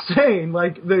 like you're saying,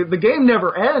 like the game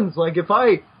never ends. Like if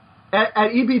at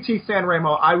EBT San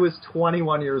Remo, I was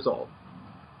 21 years old.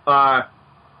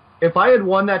 If I had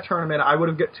won that tournament, I would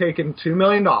have taken $2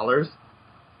 million.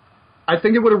 I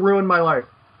think it would have ruined my life.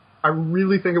 I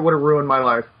really think it would have ruined my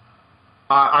life.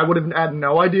 I would have had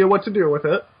no idea what to do with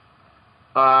it.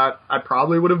 I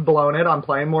probably would have blown it on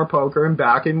playing more poker and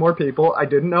backing more people. I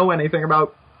didn't know anything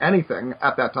about anything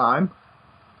at that time.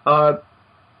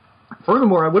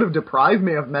 Furthermore, it would have deprived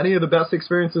me of many of the best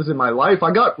experiences in my life.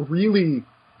 I got really,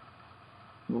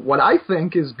 what I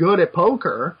think is good at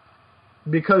poker,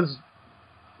 because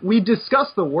we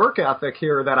discussed the work ethic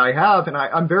here that I have, and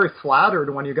I'm very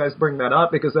flattered when you guys bring that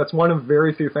up, because that's one of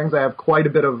very few things I have quite a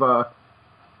bit of, I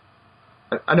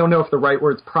don't know if the right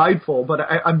word's prideful, but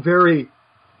I'm very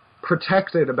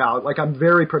protected about. Like, I'm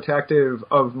very protective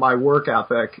of my work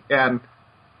ethic and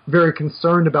very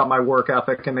concerned about my work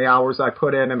ethic and the hours I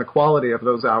put in and the quality of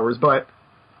those hours. But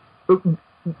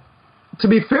to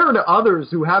be fair to others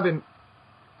who haven't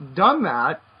done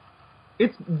that,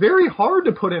 it's very hard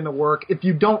to put in the work if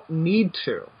you don't need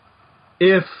to.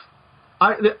 There's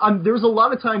a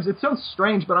lot of times, it sounds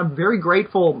strange, but I'm very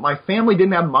grateful my family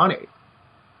didn't have money.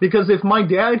 Because if my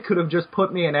dad could have just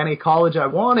put me in any college I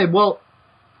wanted, well,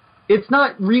 it's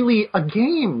not really a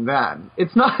game then.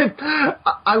 It's not.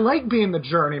 I like being the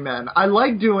journeyman. I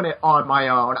like doing it on my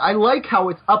own. I like how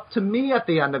it's up to me at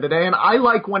the end of the day. And I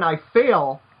like when I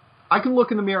fail, I can look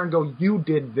in the mirror and go, you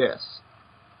did this.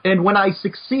 And when I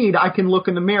succeed, I can look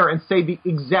in the mirror and say the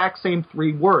exact same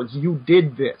 3 words. You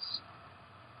did this.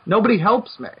 Nobody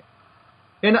helps me.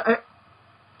 And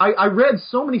I read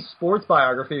so many sports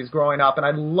biographies growing up, and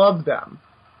I loved them.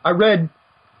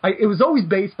 It was always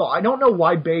baseball. I don't know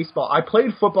why baseball. I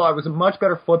played football. I was a much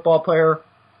better football player,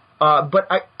 but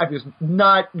I was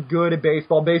not good at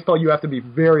baseball. Baseball, you have to be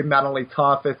very mentally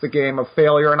tough. It's a game of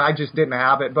failure, and I just didn't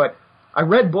have it. But I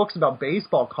read books about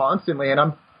baseball constantly,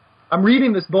 and I'm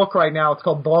reading this book right now. It's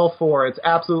called Ball 4. It's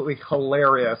absolutely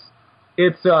hilarious.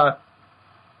 It's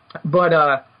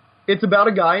it's about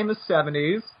a guy in the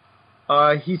 70s.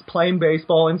 He's playing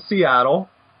baseball in Seattle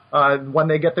when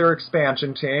they get their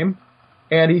expansion team.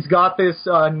 And he's got this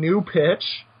new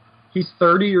pitch. He's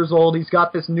 30 years old. He's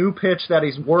got this new pitch that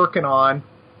he's working on.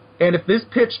 And if this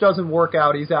pitch doesn't work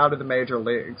out, he's out of the major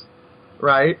leagues,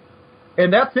 right?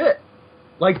 And that's it.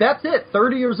 Like, that's it.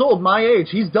 30 years old, my age,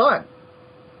 he's done.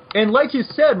 And like you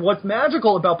said, what's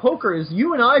magical about poker is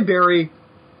you and I, Barry,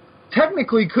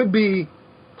 technically could be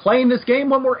playing this game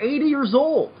when we're 80 years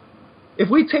old. If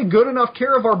we take good enough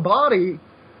care of our body,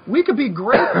 we could be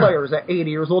great players at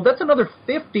 80 years old. That's another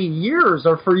 50 years,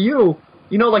 or for you,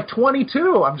 like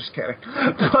 22. I'm just kidding.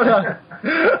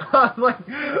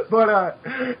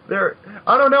 There.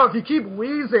 I don't know if you keep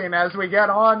wheezing as we get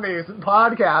on these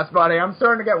podcasts, buddy. I'm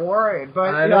starting to get worried.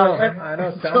 But I know.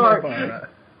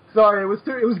 Sorry, it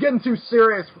was getting too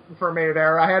serious for me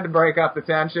there. I had to break up the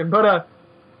tension. But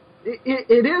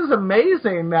it is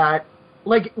amazing that,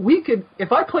 like, we could,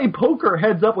 if I played poker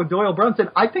heads up with Doyle Brunson,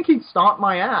 I think he'd stomp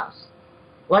my ass.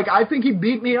 Like, I think he'd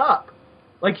beat me up.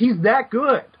 Like, he's that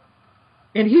good.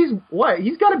 And he's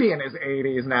got to be in his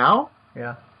 80s now.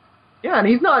 Yeah. Yeah, and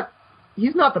he's not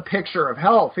the picture of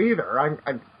health either.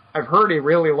 I've heard he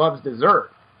really loves dessert.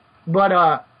 But,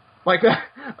 like,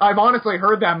 I've honestly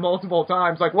heard that multiple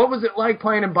times. Like, what was it like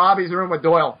playing in Bobby's room with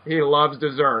Doyle? He loves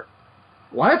dessert.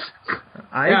 What?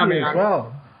 I do as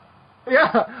well.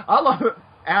 Yeah, I love it.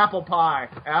 Apple pie.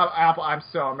 Apple. I'm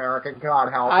so American.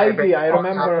 God help me. I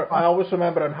always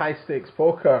remember on high stakes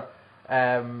poker,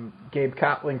 Gabe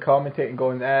Kaplan commentating,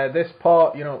 going, "This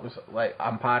pot, it was like,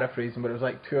 I'm paraphrasing, but it was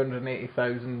like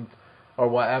 280,000 or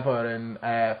whatever, and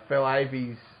Phil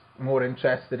Ivy's more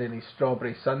interested in his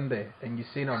strawberry sundae, and you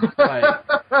seen him like,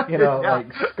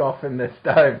 like scoffing this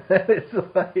down. It's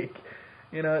like,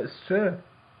 it's true.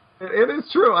 It is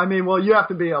true. I mean, well, you have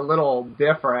to be a little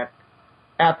different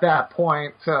at that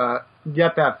point to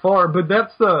get that far, but that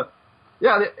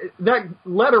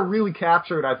letter really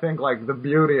captured, I think, like, the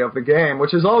beauty of the game,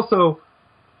 which is also,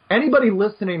 anybody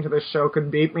listening to this show could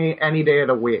beat me any day of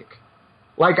the week.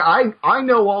 Like, I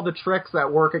know all the tricks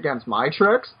that work against my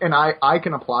tricks, and I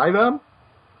can apply them,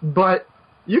 but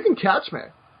you can catch me.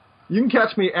 You can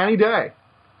catch me any day.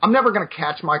 I'm never going to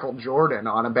catch Michael Jordan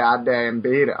on a bad day and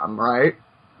beat him, right?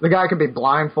 The guy could be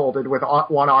blindfolded with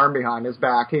one arm behind his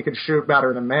back. He could shoot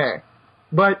better than me.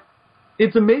 But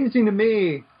it's amazing to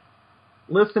me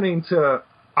listening to...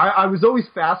 I was always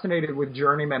fascinated with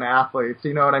journeyman athletes,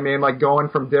 you know what I mean? Like going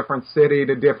from different city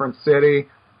to different city,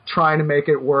 trying to make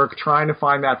it work, trying to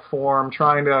find that form,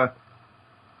 trying to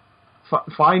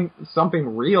find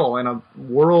something real in a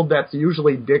world that's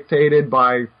usually dictated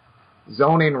by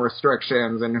zoning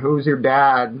restrictions and who's your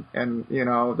dad and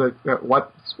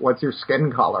what's your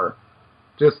skin color.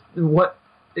 Just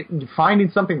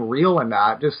finding something real in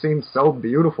that just seems so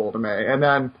beautiful to me. And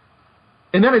then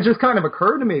it just kind of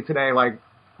occurred to me today, like,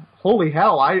 holy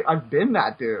hell, I've been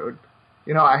that dude.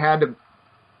 I had to.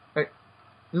 This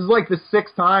is like the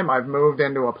 6th time I've moved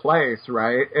into a place,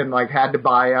 right, and like had to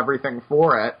buy everything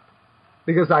for it.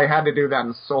 Because I had to do that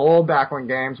in Seoul back when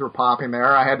games were popping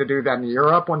there. I had to do that in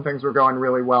Europe when things were going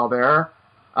really well there.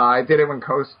 I did it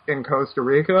in Costa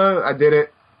Rica. I've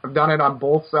done it on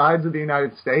both sides of the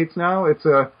United States now. It's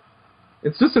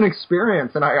just an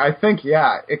experience, and I think,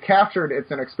 it captured it's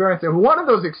an experience. And one of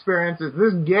those experiences,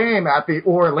 this game at the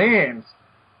Orleans,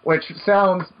 which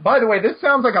sounds, by the way, this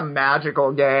sounds like a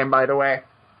magical game, by the way.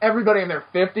 Everybody in their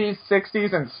 50s,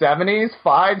 60s, and 70s,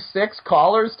 5, 6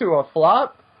 callers to a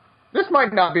flop. This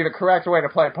might not be the correct way to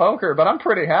play poker, but I'm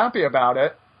pretty happy about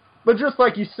it. But just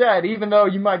like you said, even though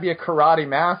you might be a karate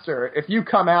master, if you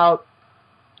come out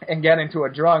and get into a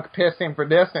drunk pissing for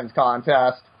distance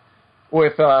contest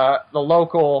with the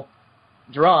local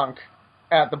drunk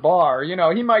at the bar,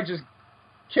 he might just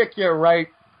kick you right,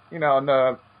 in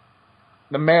the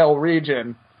male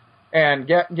region and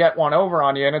get one over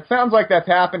on you. And it sounds like that's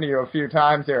happened to you a few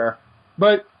times here.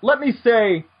 But let me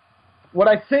say, what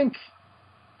I think...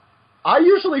 I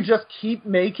usually just keep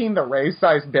making the raise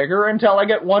size bigger until I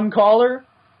get one caller,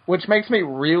 which makes me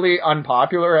really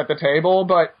unpopular at the table,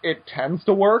 but it tends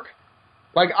to work.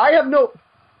 Like,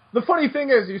 the funny thing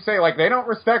is, you say, like, they don't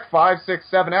respect 5, 6,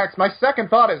 7X. My second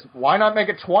thought is, why not make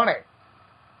it 20?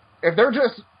 It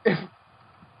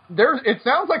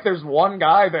sounds like there's one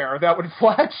guy there that would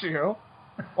flash you.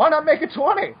 Why not make it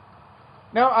 20?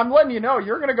 Now, I'm letting you know,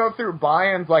 you're going to go through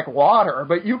buy-ins like water,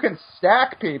 but you can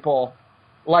stack people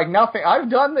like nothing. I've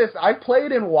done this. I've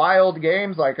played in wild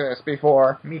games like this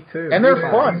before. Me too. And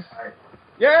they're fun.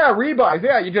 Yeah, rebuys.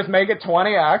 Yeah, you just make it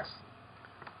 20X.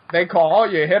 they call,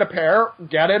 you hit a pair,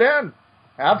 get it in.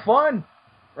 Have fun,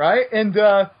 right? And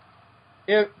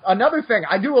another thing,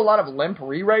 I do a lot of limp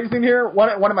re-raising here. One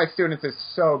of my students is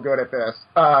so good at this.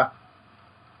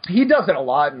 He does it a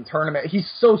lot in tournament. He's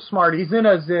so smart. He's in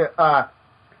his,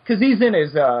 because he's in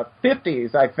his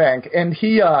 50s, I think, and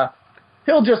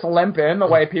he'll just limp in the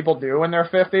way people do in their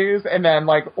 50s, and then,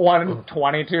 like, one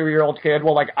 22-year-old kid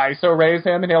will, like, ISO raise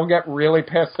him, and he'll get really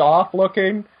pissed off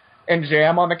looking and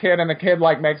jam on the kid, and the kid,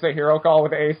 like, makes a hero call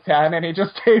with ace-10, and he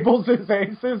just tables his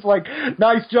aces, like,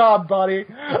 nice job, buddy.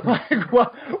 Like,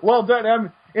 well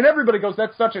done. And everybody goes,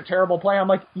 that's such a terrible play. I'm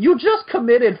like, you just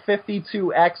committed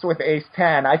 52x with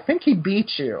ace-10. I think he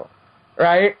beat you,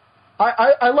 right?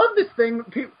 I love this thing.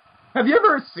 Have you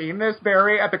ever seen this,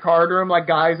 Barry, at the card room, like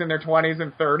guys in their 20s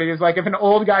and 30s? Like, if an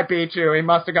old guy beat you, he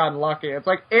must have gotten lucky. It's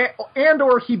like, and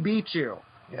or he beat you,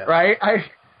 right?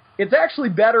 It's actually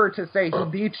better to say he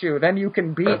beat you, then you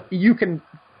can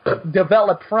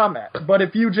develop from it. But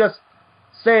if you just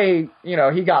say, you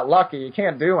know, he got lucky, you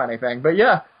can't do anything. But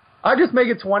yeah, I just make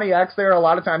it 20x there. A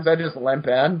lot of times I just limp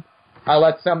in. I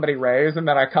let somebody raise, and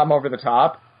then I come over the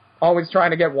top. Always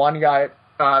trying to get one guy.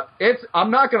 I'm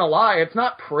not going to lie, it's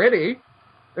not pretty.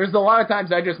 There's a lot of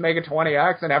times I just make it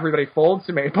 20x and everybody folds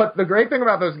to me. But the great thing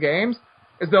about those games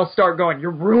is they'll start going, you're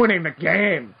ruining the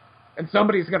game. And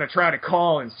somebody's going to try to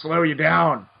call and slow you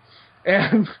down.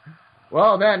 And,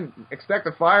 well, then expect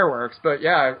the fireworks. But,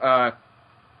 yeah,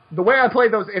 the way I play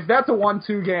those, if that's a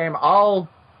 1-2 game, I'll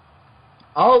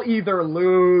either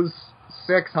lose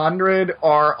 600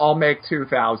 or I'll make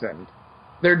 2,000.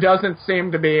 There doesn't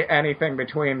seem to be anything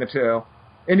between the two.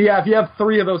 And yeah, if you have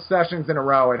 3 of those sessions in a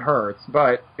row, it hurts.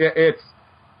 But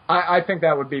I think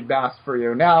that would be best for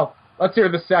you. Now, let's hear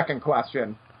the second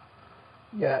question.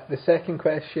 Yeah, the second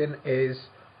question is,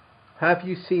 have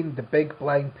you seen the big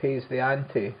blind pays the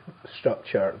ante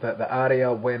structure that the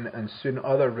Aria, Wynn, and soon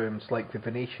other rooms like the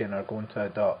Venetian are going to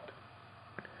adopt?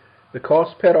 The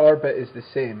cost per orbit is the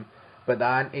same, but the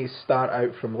antes start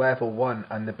out from level 1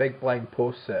 and the big blind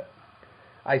posts it.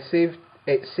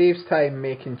 It saves time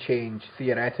making change,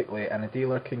 theoretically, and a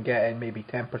dealer can get in maybe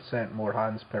 10% more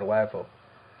hands per level.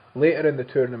 Later in the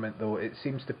tournament, though, it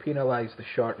seems to penalise the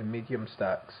short and medium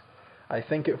stacks. I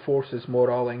think it forces more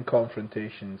all-in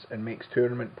confrontations and makes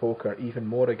tournament poker even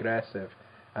more aggressive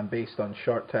and based on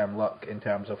short-term luck in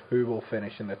terms of who will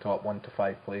finish in the top 1 to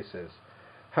 5 places.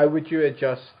 How would you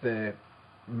adjust the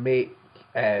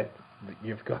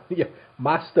you've got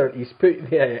master? He's put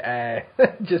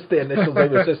just the initials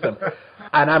of the system,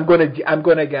 and I'm gonna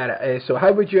get it. So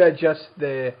how would you adjust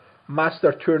the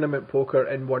master tournament poker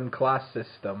in one class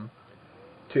system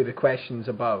to the questions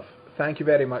above? Thank you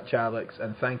very much, Alex,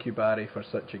 and thank you, Barry, for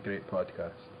such a great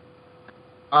podcast.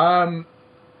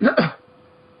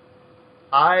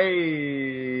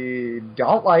 I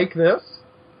don't like this.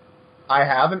 I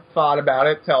haven't thought about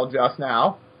it till just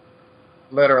now.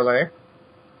 Literally.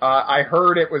 I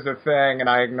heard it was a thing and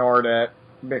I ignored it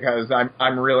because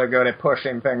I'm really good at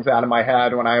pushing things out of my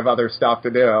head when I have other stuff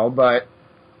to do. But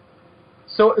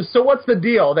so what's the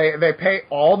deal? They pay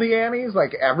all the antes,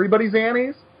 like everybody's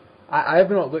antes? I have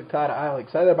not looked at it,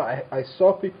 Alex, either, but I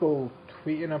saw people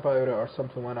tweeting about it or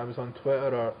something when I was on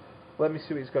Twitter. Or let me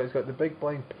see what he's got. He's got the big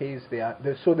blind pays the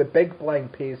ante. So the big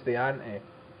blind pays the ante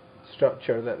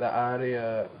structure that the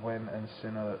Aria, Win, and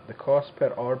Suna. The cost per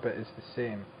orbit is the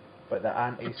same, but the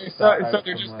ante. So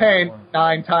they're just paying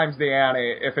 9 times the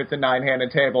ante if it's a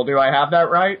 9-handed table. Do I have that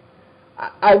right?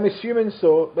 I'm assuming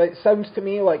so. But it sounds to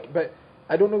me like, but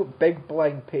I don't know. Big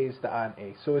blind pays the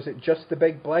ante. So is it just the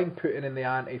big blind putting in the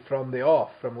ante from the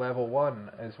off, from level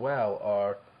 1 as well,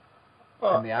 or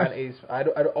in the antes?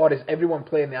 Or is everyone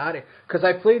playing the ante? Because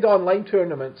I played online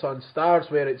tournaments on Stars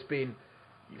where it's been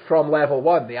from level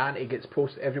 1, the ante gets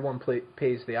posted. Everyone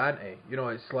pays the ante. You know,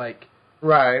 it's like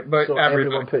right, but so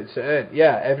everyone puts it in.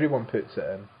 Yeah, everyone puts it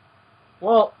in.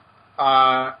 Well,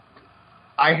 I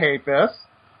hate this.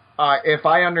 If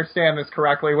I understand this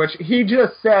correctly, which he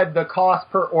just said the cost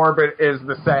per orbit is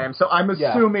the same. So I'm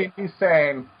assuming he's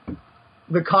saying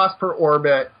the cost per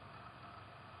orbit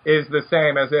is the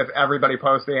same as if everybody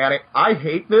posts the ante. I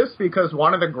hate this because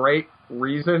one of the great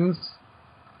reasons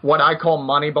what I call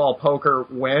Moneyball poker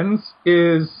wins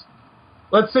is,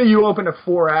 let's say you open a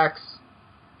 4x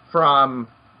from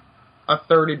a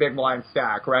 30 big blind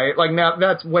stack, right? Like now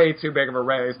that's way too big of a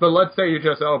raise, but let's say you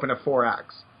just open a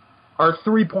 4x. Or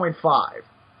 3.5.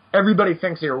 Everybody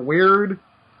thinks you're weird.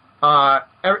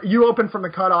 You open from the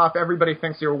cutoff, everybody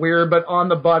thinks you're weird, but on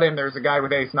the button there's a guy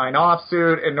with ace-9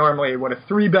 offsuit, and normally he would have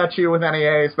 3-bet you with any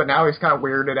ace, but now he's kind of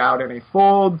weirded out and he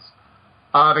folds.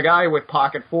 The guy with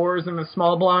pocket 4s in the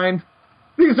small blind,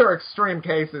 these are extreme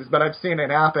cases, but I've seen it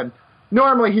happen.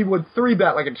 Normally he would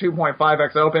 3-bet like a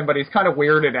 2.5x open, but he's kind of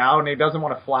weirded out and he doesn't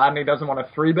want to flatten, he doesn't want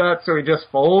to 3-bet, so he just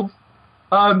folds.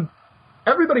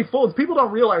 Everybody folds. People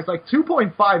don't realize, like,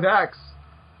 2.5x,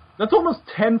 that's almost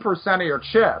 10% of your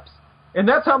chips. And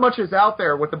that's how much is out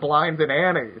there with the blinds and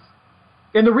antes.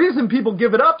 And the reason people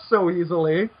give it up so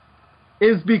easily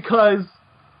is because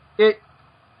they're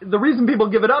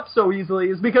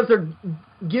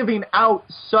giving out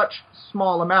such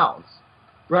small amounts,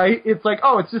 right? It's like,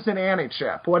 oh, it's just an ante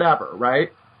chip, whatever,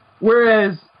 right?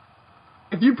 Whereas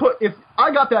if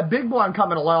I got that big blind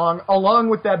coming along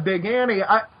with that big ante,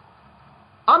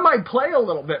 I might play a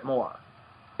little bit more.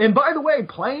 And by the way,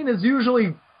 playing is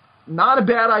usually not a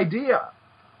bad idea.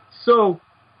 So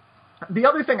the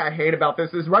other thing I hate about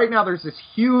this is right now there's this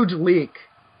huge leak,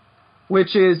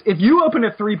 which is if you open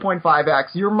at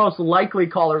 3.5x, your most likely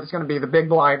caller is going to be the big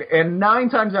blind. And 9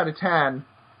 times out of 10,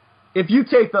 if you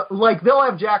take they'll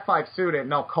have Jack 5 suited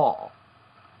and they'll call,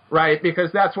 right?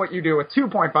 Because that's what you do with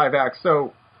 2.5x.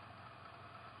 So,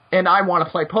 and I want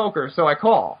to play poker, so I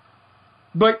call.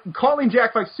 But calling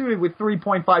Jack 5 suited with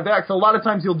 3.5x, a lot of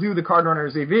times you'll do the card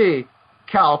runner's EV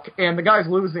calc, and the guy's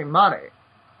losing money.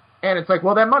 And it's like,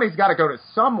 well, that money's got to go to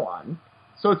someone,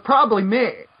 so it's probably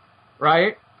me,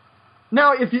 right?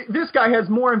 Now, this guy has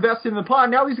more invested in the pot,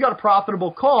 now he's got a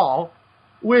profitable call,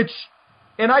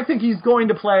 and I think he's going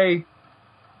to play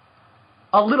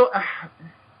a little...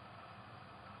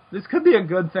 This could be a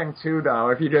good thing, too, though,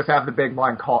 if you just have the big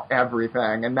blind call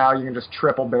everything, and now you can just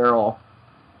triple barrel,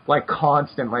 like,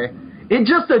 constantly. It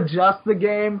just adjusts the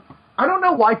game. I don't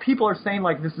know why people are saying,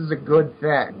 like, this is a good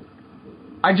thing.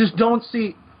 I just don't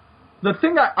see... The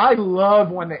thing I love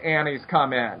when the antes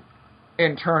come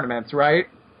in tournaments, right?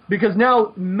 Because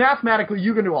now, mathematically,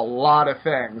 you can do a lot of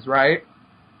things, right?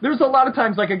 There's a lot of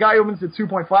times, like, a guy opens at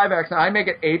 2.5x, and I make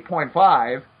it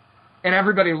 8.5, and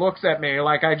everybody looks at me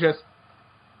like I just...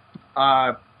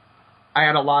 I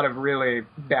had a lot of really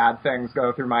bad things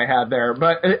go through my head there,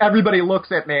 but everybody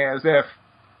looks at me as if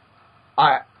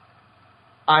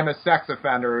I'm a sex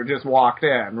offender who just walked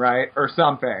in, right? Or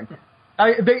something.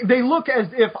 They look as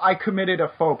if I committed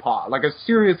a faux pas, like a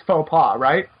serious faux pas,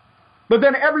 right? But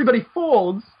then everybody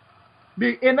folds,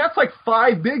 and that's like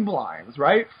 5 big blinds,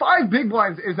 right? 5 big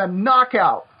blinds is a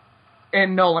knockout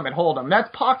in No Limit Hold'em. That's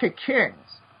pocket kings.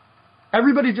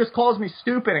 Everybody just calls me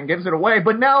stupid and gives it away.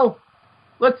 But now,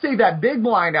 let's say that big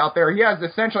blind out there, he has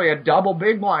essentially a double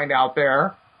big blind out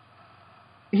there.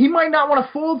 He might not want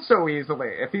to fold so easily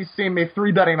if he's seen me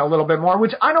 3-betting a little bit more,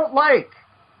 which I don't like.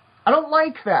 I don't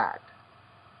like that.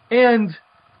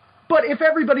 But if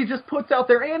everybody just puts out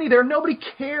their ante there, nobody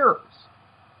cares.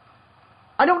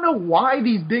 I don't know why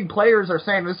these big players are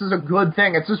saying this is a good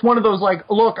thing. It's just one of those, like,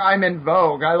 look, I'm in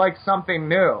vogue. I like something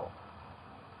new.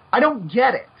 I don't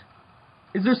get it.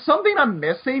 Is there something I'm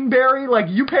missing, Barry? Like,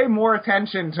 you pay more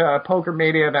attention to poker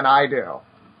media than I do.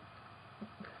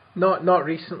 Not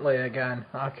recently, again.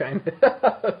 Okay.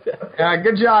 Yeah,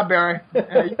 good job, Barry.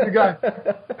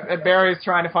 Barry's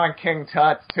trying to find King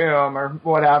Tut's tomb or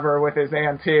whatever with his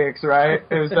antiques, right?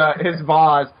 His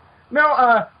vase. No,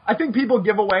 I think people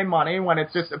give away money when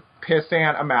it's just a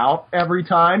pissant amount every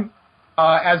time,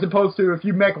 as opposed to if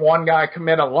you make one guy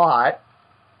commit a lot.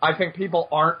 I think people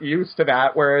aren't used to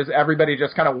that, whereas everybody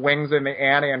just kind of wings in the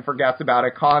ante and forgets about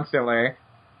it constantly.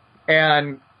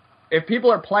 And if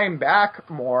people are playing back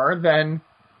more, then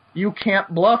you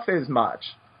can't bluff as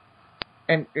much.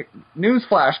 And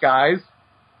newsflash, guys,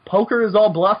 poker is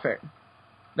all bluffing.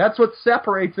 That's what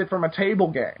separates it from a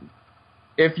table game.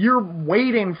 If you're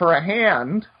waiting for a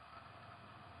hand,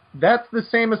 that's the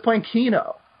same as playing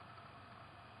Keno.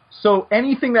 So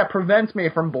anything that prevents me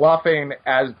from bluffing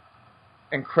as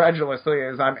incredulously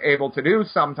as I'm able to do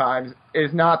sometimes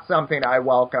is not something I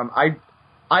welcome.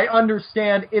 I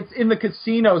understand it's in the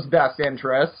casino's best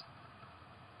interest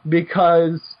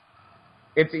because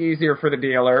it's easier for the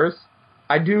dealers.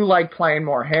 I do like playing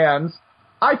more hands.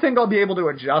 I think I'll be able to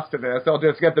adjust to this. I'll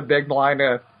just get the big blind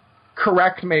to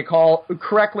correctly call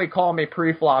me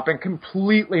pre-flop and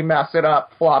completely mess it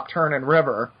up flop, turn, and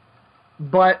river.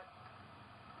 But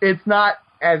it's not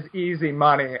as easy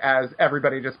money as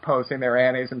everybody just posting their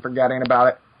antes and forgetting about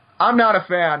it. I'm not a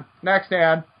fan. Next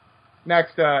hand.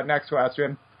 Next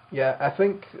question. Yeah, I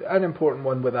think an important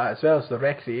one with that as well is the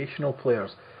recreational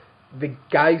players. The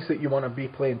guys that you want to be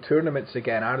playing tournaments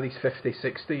again are these 50,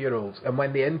 60-year-olds. And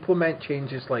when they implement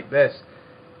changes like this,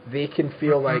 they can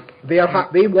feel like they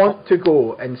want to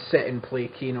go and sit and play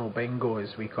Keno Bingo,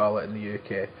 as we call it in the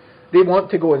UK. They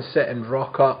want to go and sit and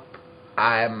rock up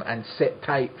and sit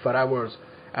tight for hours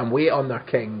and wait on their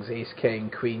kings, ace, king,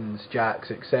 queens,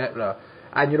 jacks, etc.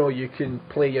 and you can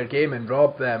play your game and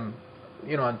rob them,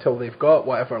 until they've got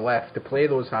whatever left to play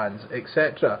those hands,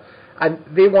 etc. And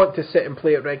they want to sit and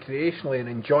play it recreationally and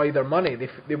enjoy their money.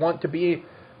 They want to be.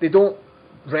 They don't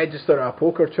register at a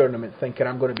poker tournament thinking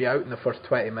I'm going to be out in the first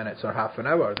 20 minutes or half an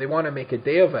hour. They want to make a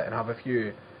day of it and have a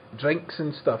few drinks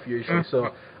and stuff usually.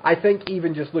 So I think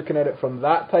even just looking at it from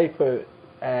that type of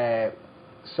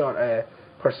sort of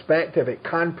perspective, it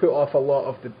can put off a lot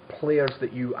of the players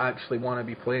that you actually want to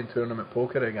be playing tournament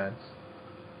poker against.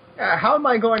 How am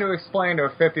I going to explain to a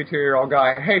 52-year-old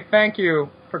guy, hey, thank you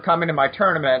for coming to my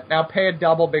tournament, now pay a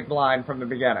double big blind from the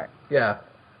beginning? Yeah.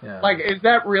 Like, is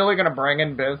that really going to bring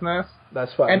in business?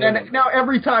 That's what And then now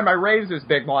every time I raise this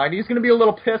big blind, he's going to be a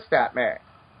little pissed at me.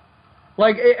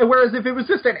 Like, whereas if it was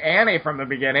just an ante from the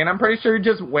beginning, I'm pretty sure he'd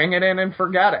just wing it in and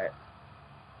forget it.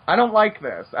 I don't like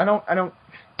this. I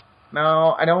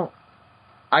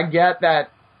get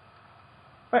that.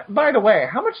 But, by the way,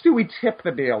 how much do we tip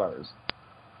the dealers?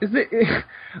 I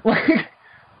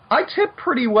tip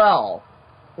pretty well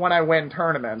when I win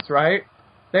tournaments, right?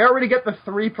 They already get the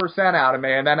 3% out of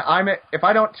me, and then if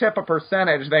I don't tip a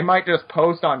percentage, they might just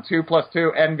post on 2+2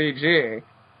 NVG,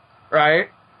 right?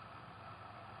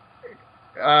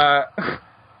 I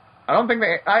don't think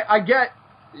I get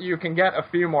you can get a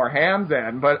few more hands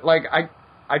in, but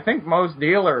I think most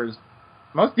dealers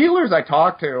I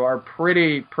talk to are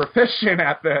pretty proficient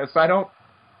at this. I don't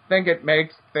think it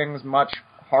makes things much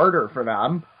harder for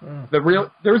them.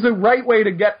 There's a right way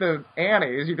to get the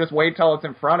antes. You just wait till it's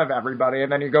in front of everybody,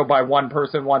 and then you go by one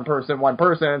person.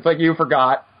 It's like you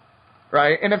forgot,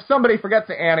 right? And if somebody forgets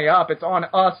to ante up, it's on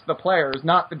us, the players,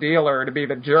 not the dealer, to be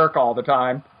the jerk all the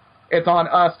time. It's on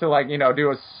us to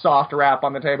do a soft rap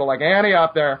on the table, like ante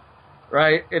up there,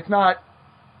 right? It's not.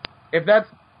 If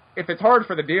it's hard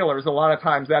for the dealers, a lot of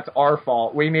times that's our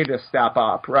fault. We need to step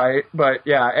up, right? But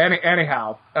yeah,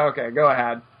 anyhow, okay, go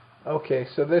ahead. Okay,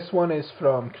 so this one is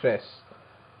from Chris,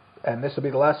 and this will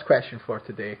be the last question for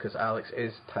today because Alex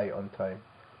is tight on time.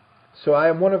 So I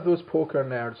am one of those poker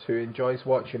nerds who enjoys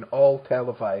watching all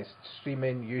televised,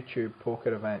 streaming, YouTube,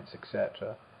 poker events,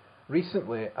 etc.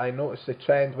 Recently, I noticed a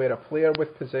trend where a player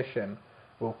with position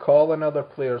will call another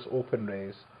player's open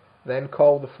raise, then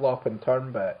call the flop and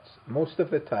turn bets. Most of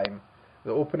the time,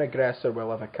 the open aggressor will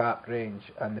have a capped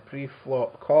range, and the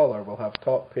pre-flop caller will have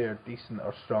top pair, decent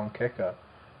or strong kicker.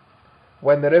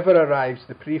 When the river arrives,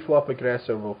 the pre-flop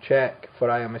aggressor will check,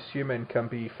 for I am assuming can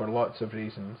be for lots of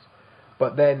reasons.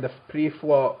 But then the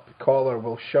pre-flop caller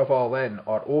will shove all in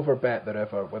or overbet the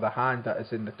river with a hand that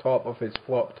is in the top of his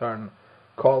flop turn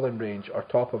calling range or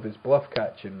top of his bluff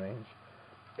catching range.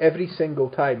 Every single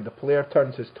time the player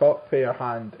turns his top pair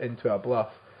hand into a bluff,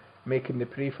 making the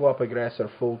pre-flop aggressor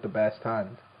fold the best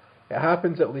hand. It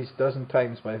happens at least a dozen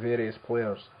times by various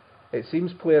players. It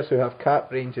seems players who have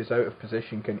capped ranges out of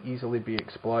position can easily be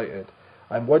exploited.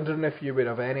 I'm wondering if you would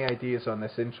have any ideas on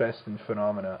this interesting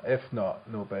phenomena. If not,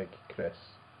 no big, Chris.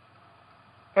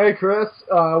 Hey Chris,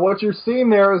 what you're seeing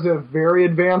there is a very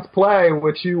advanced play,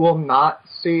 which you will not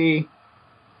see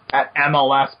at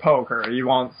MLS poker. You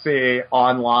won't see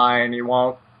online.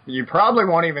 You probably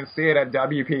won't even see it at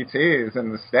WPTs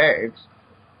in the States.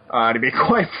 To be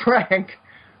quite frank.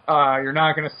 You're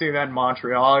not going to see that in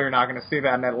Montreal. You're not going to see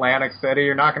that in Atlantic City.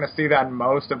 You're not going to see that in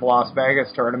most of Las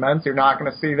Vegas tournaments. You're not going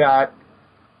to see that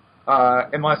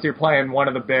unless you're playing one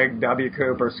of the big W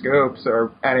Coop or Scoops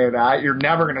or any of that. You're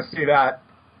never going to see that.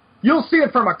 You'll see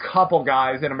it from a couple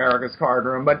guys in America's Card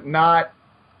Room, but not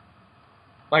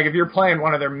like if you're playing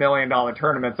one of their $1 million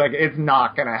tournaments. Like it's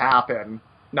not going to happen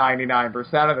 99%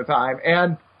 of the time.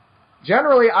 And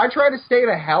generally, I try to stay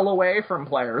the hell away from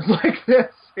players like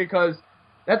this because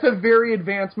that's a very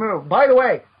advanced move. By the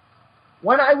way,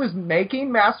 when I was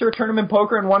making Master Tournament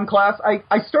Poker in one class,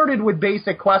 I started with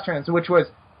basic questions, which was,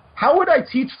 how would I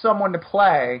teach someone to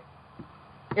play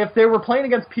if they were playing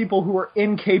against people who were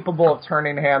incapable of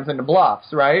turning hands into bluffs,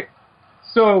 right?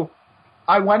 So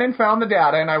I went and found the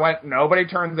data, and I went, nobody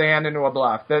turns a hand into a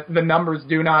bluff. The numbers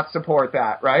do not support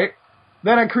that, right?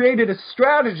 Then I created a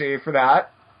strategy for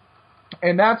that,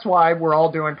 and that's why we're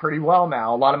all doing pretty well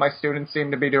now. A lot of my students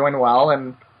seem to be doing well,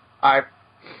 and I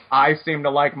seem to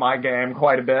like my game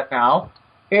quite a bit now.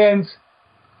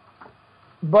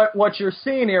 But what you're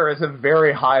seeing here is a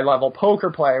very high-level poker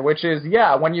play, which is,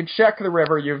 yeah, when you check the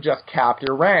river, you've just capped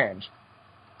your range.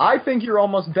 I think you're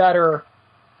almost better.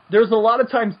 There's a lot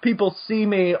of times people see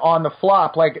me on the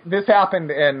flop. Like, this happened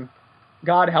in,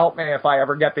 God help me if I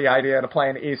ever get the idea to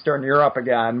play in Eastern Europe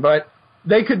again, but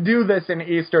they could do this in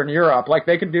Eastern Europe. Like,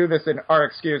 they could do this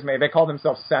they call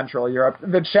themselves Central Europe,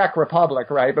 the Czech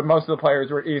Republic, right? But most of the players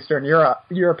were Eastern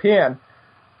European.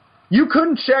 you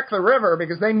couldn't check the river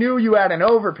because they knew you had an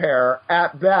overpair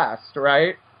at best,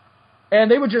 right? And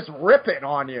they would just rip it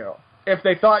on you if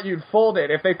they thought you'd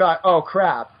folded, if they thought, oh,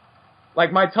 crap.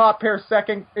 Like my top pair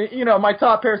second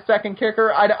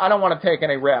kicker, I don't want to take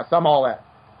any risks. I'm all in,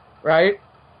 right?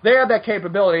 They have that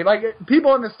capability. Like,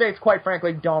 people in the States, quite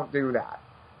frankly, don't do that.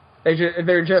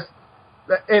 They're just,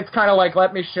 it's kind of like,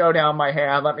 let me show down my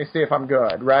hand, let me see if I'm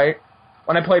good, right?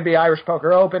 When I played the Irish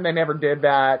Poker Open, they never did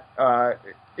that.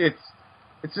 It's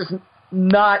just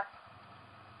not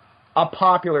a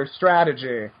popular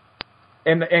strategy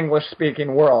in the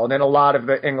English-speaking world, in a lot of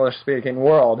the English-speaking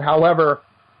world. However,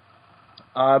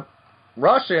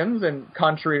 Russians and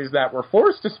countries that were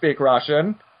forced to speak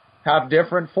Russian have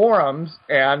different forums,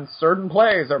 and certain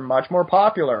plays are much more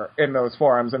popular in those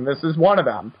forums, and this is one of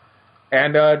them.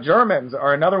 And Germans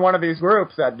are another one of these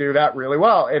groups that do that really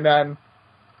well. And then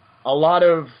a lot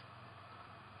of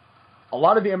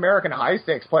the American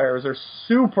high-stakes players are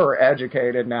super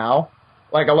educated now.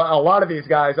 Like a lot of these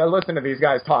guys, I listen to these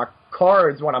guys talk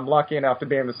cards when I'm lucky enough to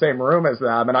be in the same room as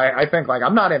them, and I think, like,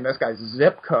 I'm not in this guy's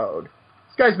zip code.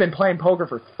 This guy's been playing poker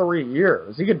for 3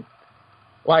 years. He could,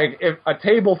 like, if a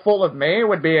table full of me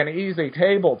would be an easy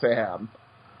table to him,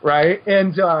 right?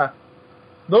 And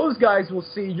those guys will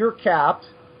see you're capped,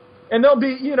 and they'll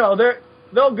be,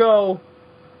 they'll go,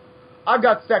 I've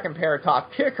got second pair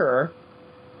top kicker,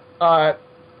 but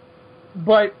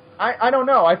I don't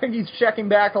know. I think he's checking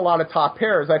back a lot of top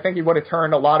pairs. I think he would have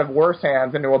turned a lot of worse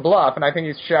hands into a bluff, and I think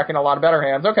he's checking a lot of better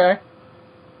hands. Okay,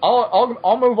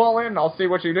 I'll move all in, and I'll see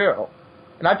what you do.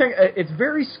 And I think it's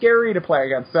very scary to play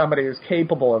against somebody who's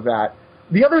capable of that.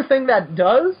 The other thing that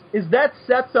does is that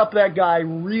sets up that guy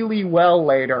really well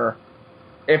later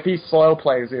if he slow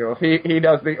plays you. If he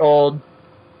does the old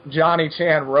Johnny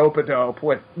Chan rope-a-dope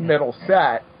with middle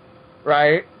set,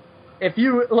 right?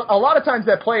 A lot of times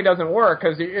that play doesn't work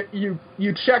because you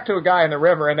check to a guy in the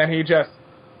river and then he just,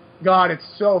 God, it's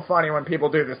so funny when people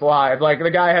do this live. Like, the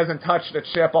guy hasn't touched a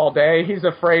chip all day. He's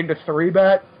afraid to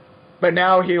 3-bet, but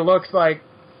now he looks like,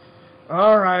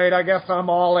 all right, I guess I'm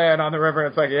all in on the river.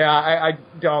 It's like, yeah, I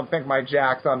don't think my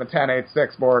jacks on the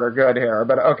 10-8-6 board are good here,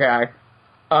 but okay.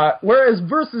 Whereas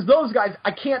versus those guys, I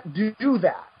can't do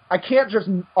that. I can't just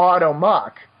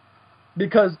auto-muck.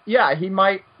 Because, yeah, he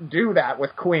might do that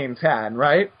with Queen 10,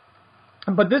 right?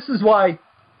 But this is why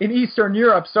in Eastern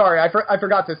Europe, sorry, I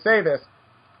forgot to say this,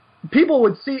 people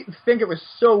would think it was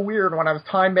so weird when I was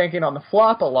time banking on the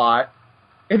flop a lot,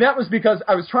 and that was because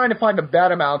I was trying to find a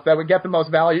bet amount that would get the most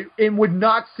value and would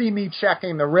not see me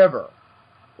checking the river,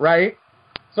 right?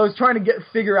 So I was trying to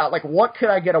figure out, like, what could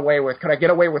I get away with? Could I get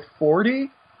away with 40?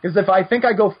 Because if I think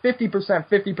I go 50%,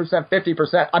 50%,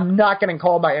 50%, I'm not getting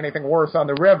called by anything worse on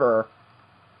the river.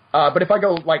 But if I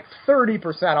go like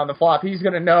 30% on the flop, he's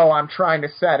going to know I'm trying to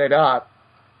set it up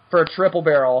for a triple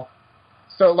barrel.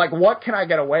 So, like, what can I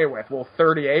get away with? Will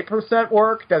 38%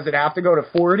 work? Does it have to go to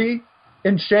 40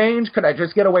 and change? Could I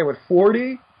just get away with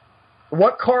 40?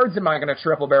 What cards am I going to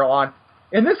triple barrel on?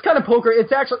 In this kind of poker,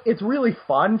 it's really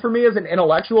fun for me as an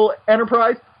intellectual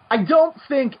enterprise. I don't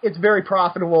think it's very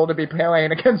profitable to be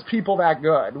playing against people that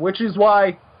good, which is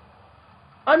why,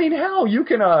 I mean, hell, you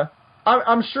can,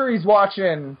 I'm sure he's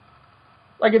watching,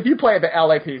 like, if you play at the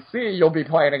LAPC, you'll be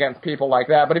playing against people like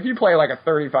that, but if you play like a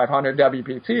 3500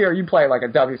 WPT or you play like a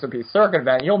WSOP circuit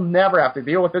event, you'll never have to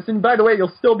deal with this, and by the way,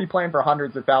 you'll still be playing for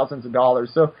hundreds of thousands of dollars,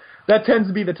 so that tends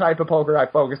to be the type of poker I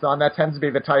focus on, that tends to be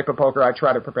the type of poker I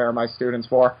try to prepare my students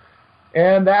for,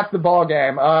 and that's the ball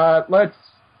game.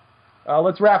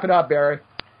 Let's wrap it up, Barry.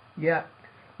 Yeah,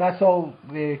 that's all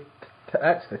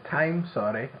that's the time,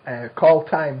 call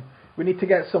time. We need to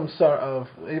get some sort of,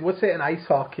 what's it in ice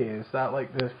hockey? Is that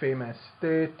like the famous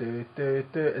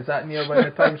Is that near when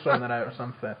the time's running out or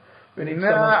something? We need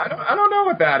I don't know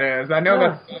what that is. I know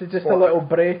that's just a little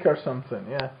break or something.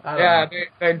 Yeah.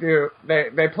 They do.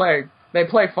 They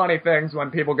play funny things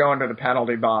when people go into the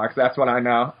penalty box. That's what I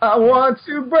know. I want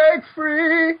to break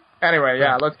free. Anyway,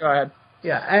 yeah, let's go ahead.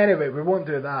 Yeah. Anyway, we won't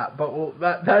do that. But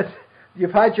that's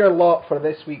you've had your lot for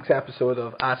this week's episode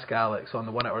of Ask Alex on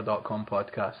the OneHour.com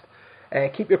podcast.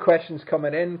 Keep your questions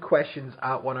coming in,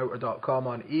 questions@onehour.com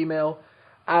on email.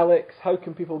 Alex, how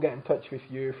can people get in touch with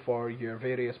you for your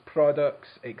various products,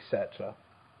 etc.?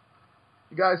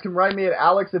 You guys can write me at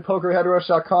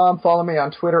alex@pokerheadrush.com. Follow me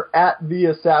on Twitter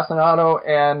 @theassassinato.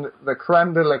 And the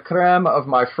creme de la creme of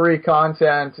my free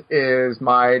content is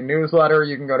my newsletter.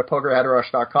 You can go to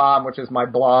pokerheadrush.com, which is my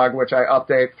blog, which I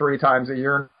update 3 times a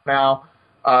year now.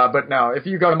 But no, if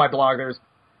you go to my blog, there's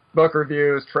book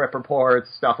reviews, trip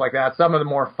reports, stuff like that, some of the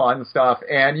more fun stuff.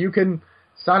 And you can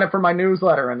sign up for my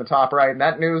newsletter in the top right. And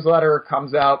that newsletter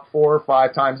comes out 4 or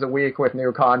 5 times a week with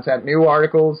new content, new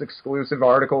articles, exclusive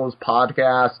articles,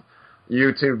 podcasts,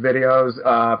 YouTube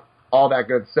videos, all that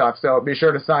good stuff. So be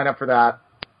sure to sign up for that.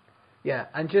 Yeah,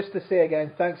 and just to say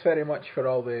again, thanks very much for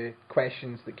all the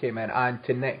questions that came in, and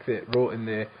to Nick that wrote in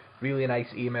the really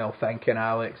nice email thanking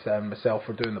Alex and myself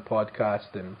for doing the podcast.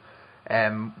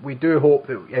 And we do hope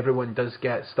that everyone does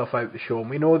get stuff out the show, and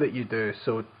we know that you do,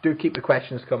 so do keep the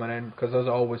questions coming in, because as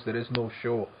always, there is no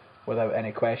show without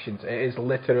any questions. It is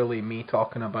literally me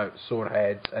talking about sore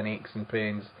heads and aches and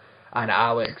pains, and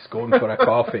Alex going for a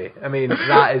coffee. I mean,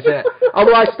 that is it.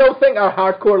 Although I still think our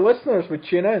hardcore listeners would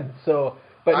tune in, so...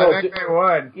 But no, I think they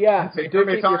would. Yeah. So you hear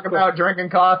me talk about drinking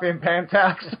coffee and paying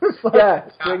taxes. Yeah,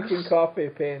 drinking coffee,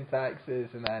 paying taxes,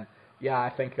 and then, yeah,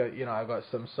 I think, I've got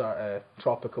some sort of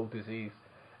tropical disease.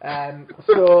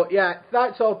 So, yeah,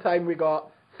 that's all time we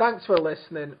got. Thanks for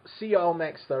listening. See you all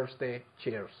next Thursday.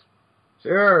 Cheers.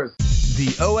 Cheers.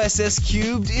 The OSS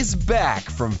Cubed is back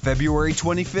from February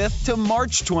 25th to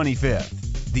March 25th.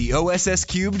 The OSS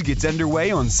Cubed gets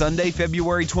underway on Sunday,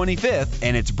 February 25th,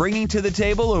 and it's bringing to the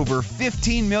table over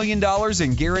 $15 million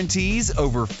in guarantees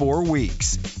over 4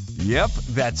 weeks. Yep,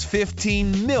 that's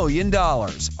 $15 million,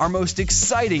 our most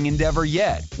exciting endeavor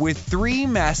yet, with 3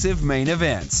 massive main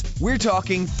events. We're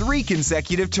talking 3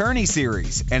 consecutive tourney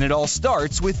series, and it all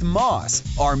starts with Moss,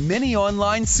 our mini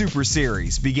online super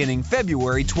series, beginning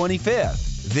February 25th.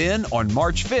 Then, on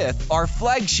March 5th, our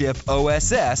flagship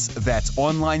OSS, that's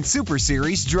Online Super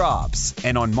Series, drops.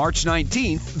 And on March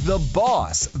 19th, The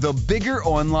Boss, the bigger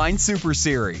Online Super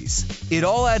Series. It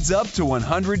all adds up to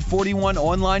 141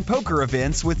 online poker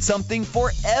events with something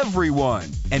for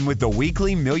everyone. And with the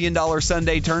weekly $1 Million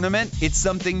Sunday tournament, it's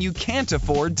something you can't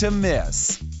afford to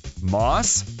miss.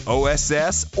 Moss,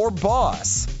 OSS, or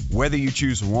Boss? Whether you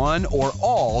choose one or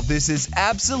all, this is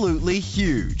absolutely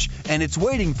huge, and it's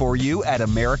waiting for you at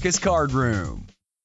America's Card Room.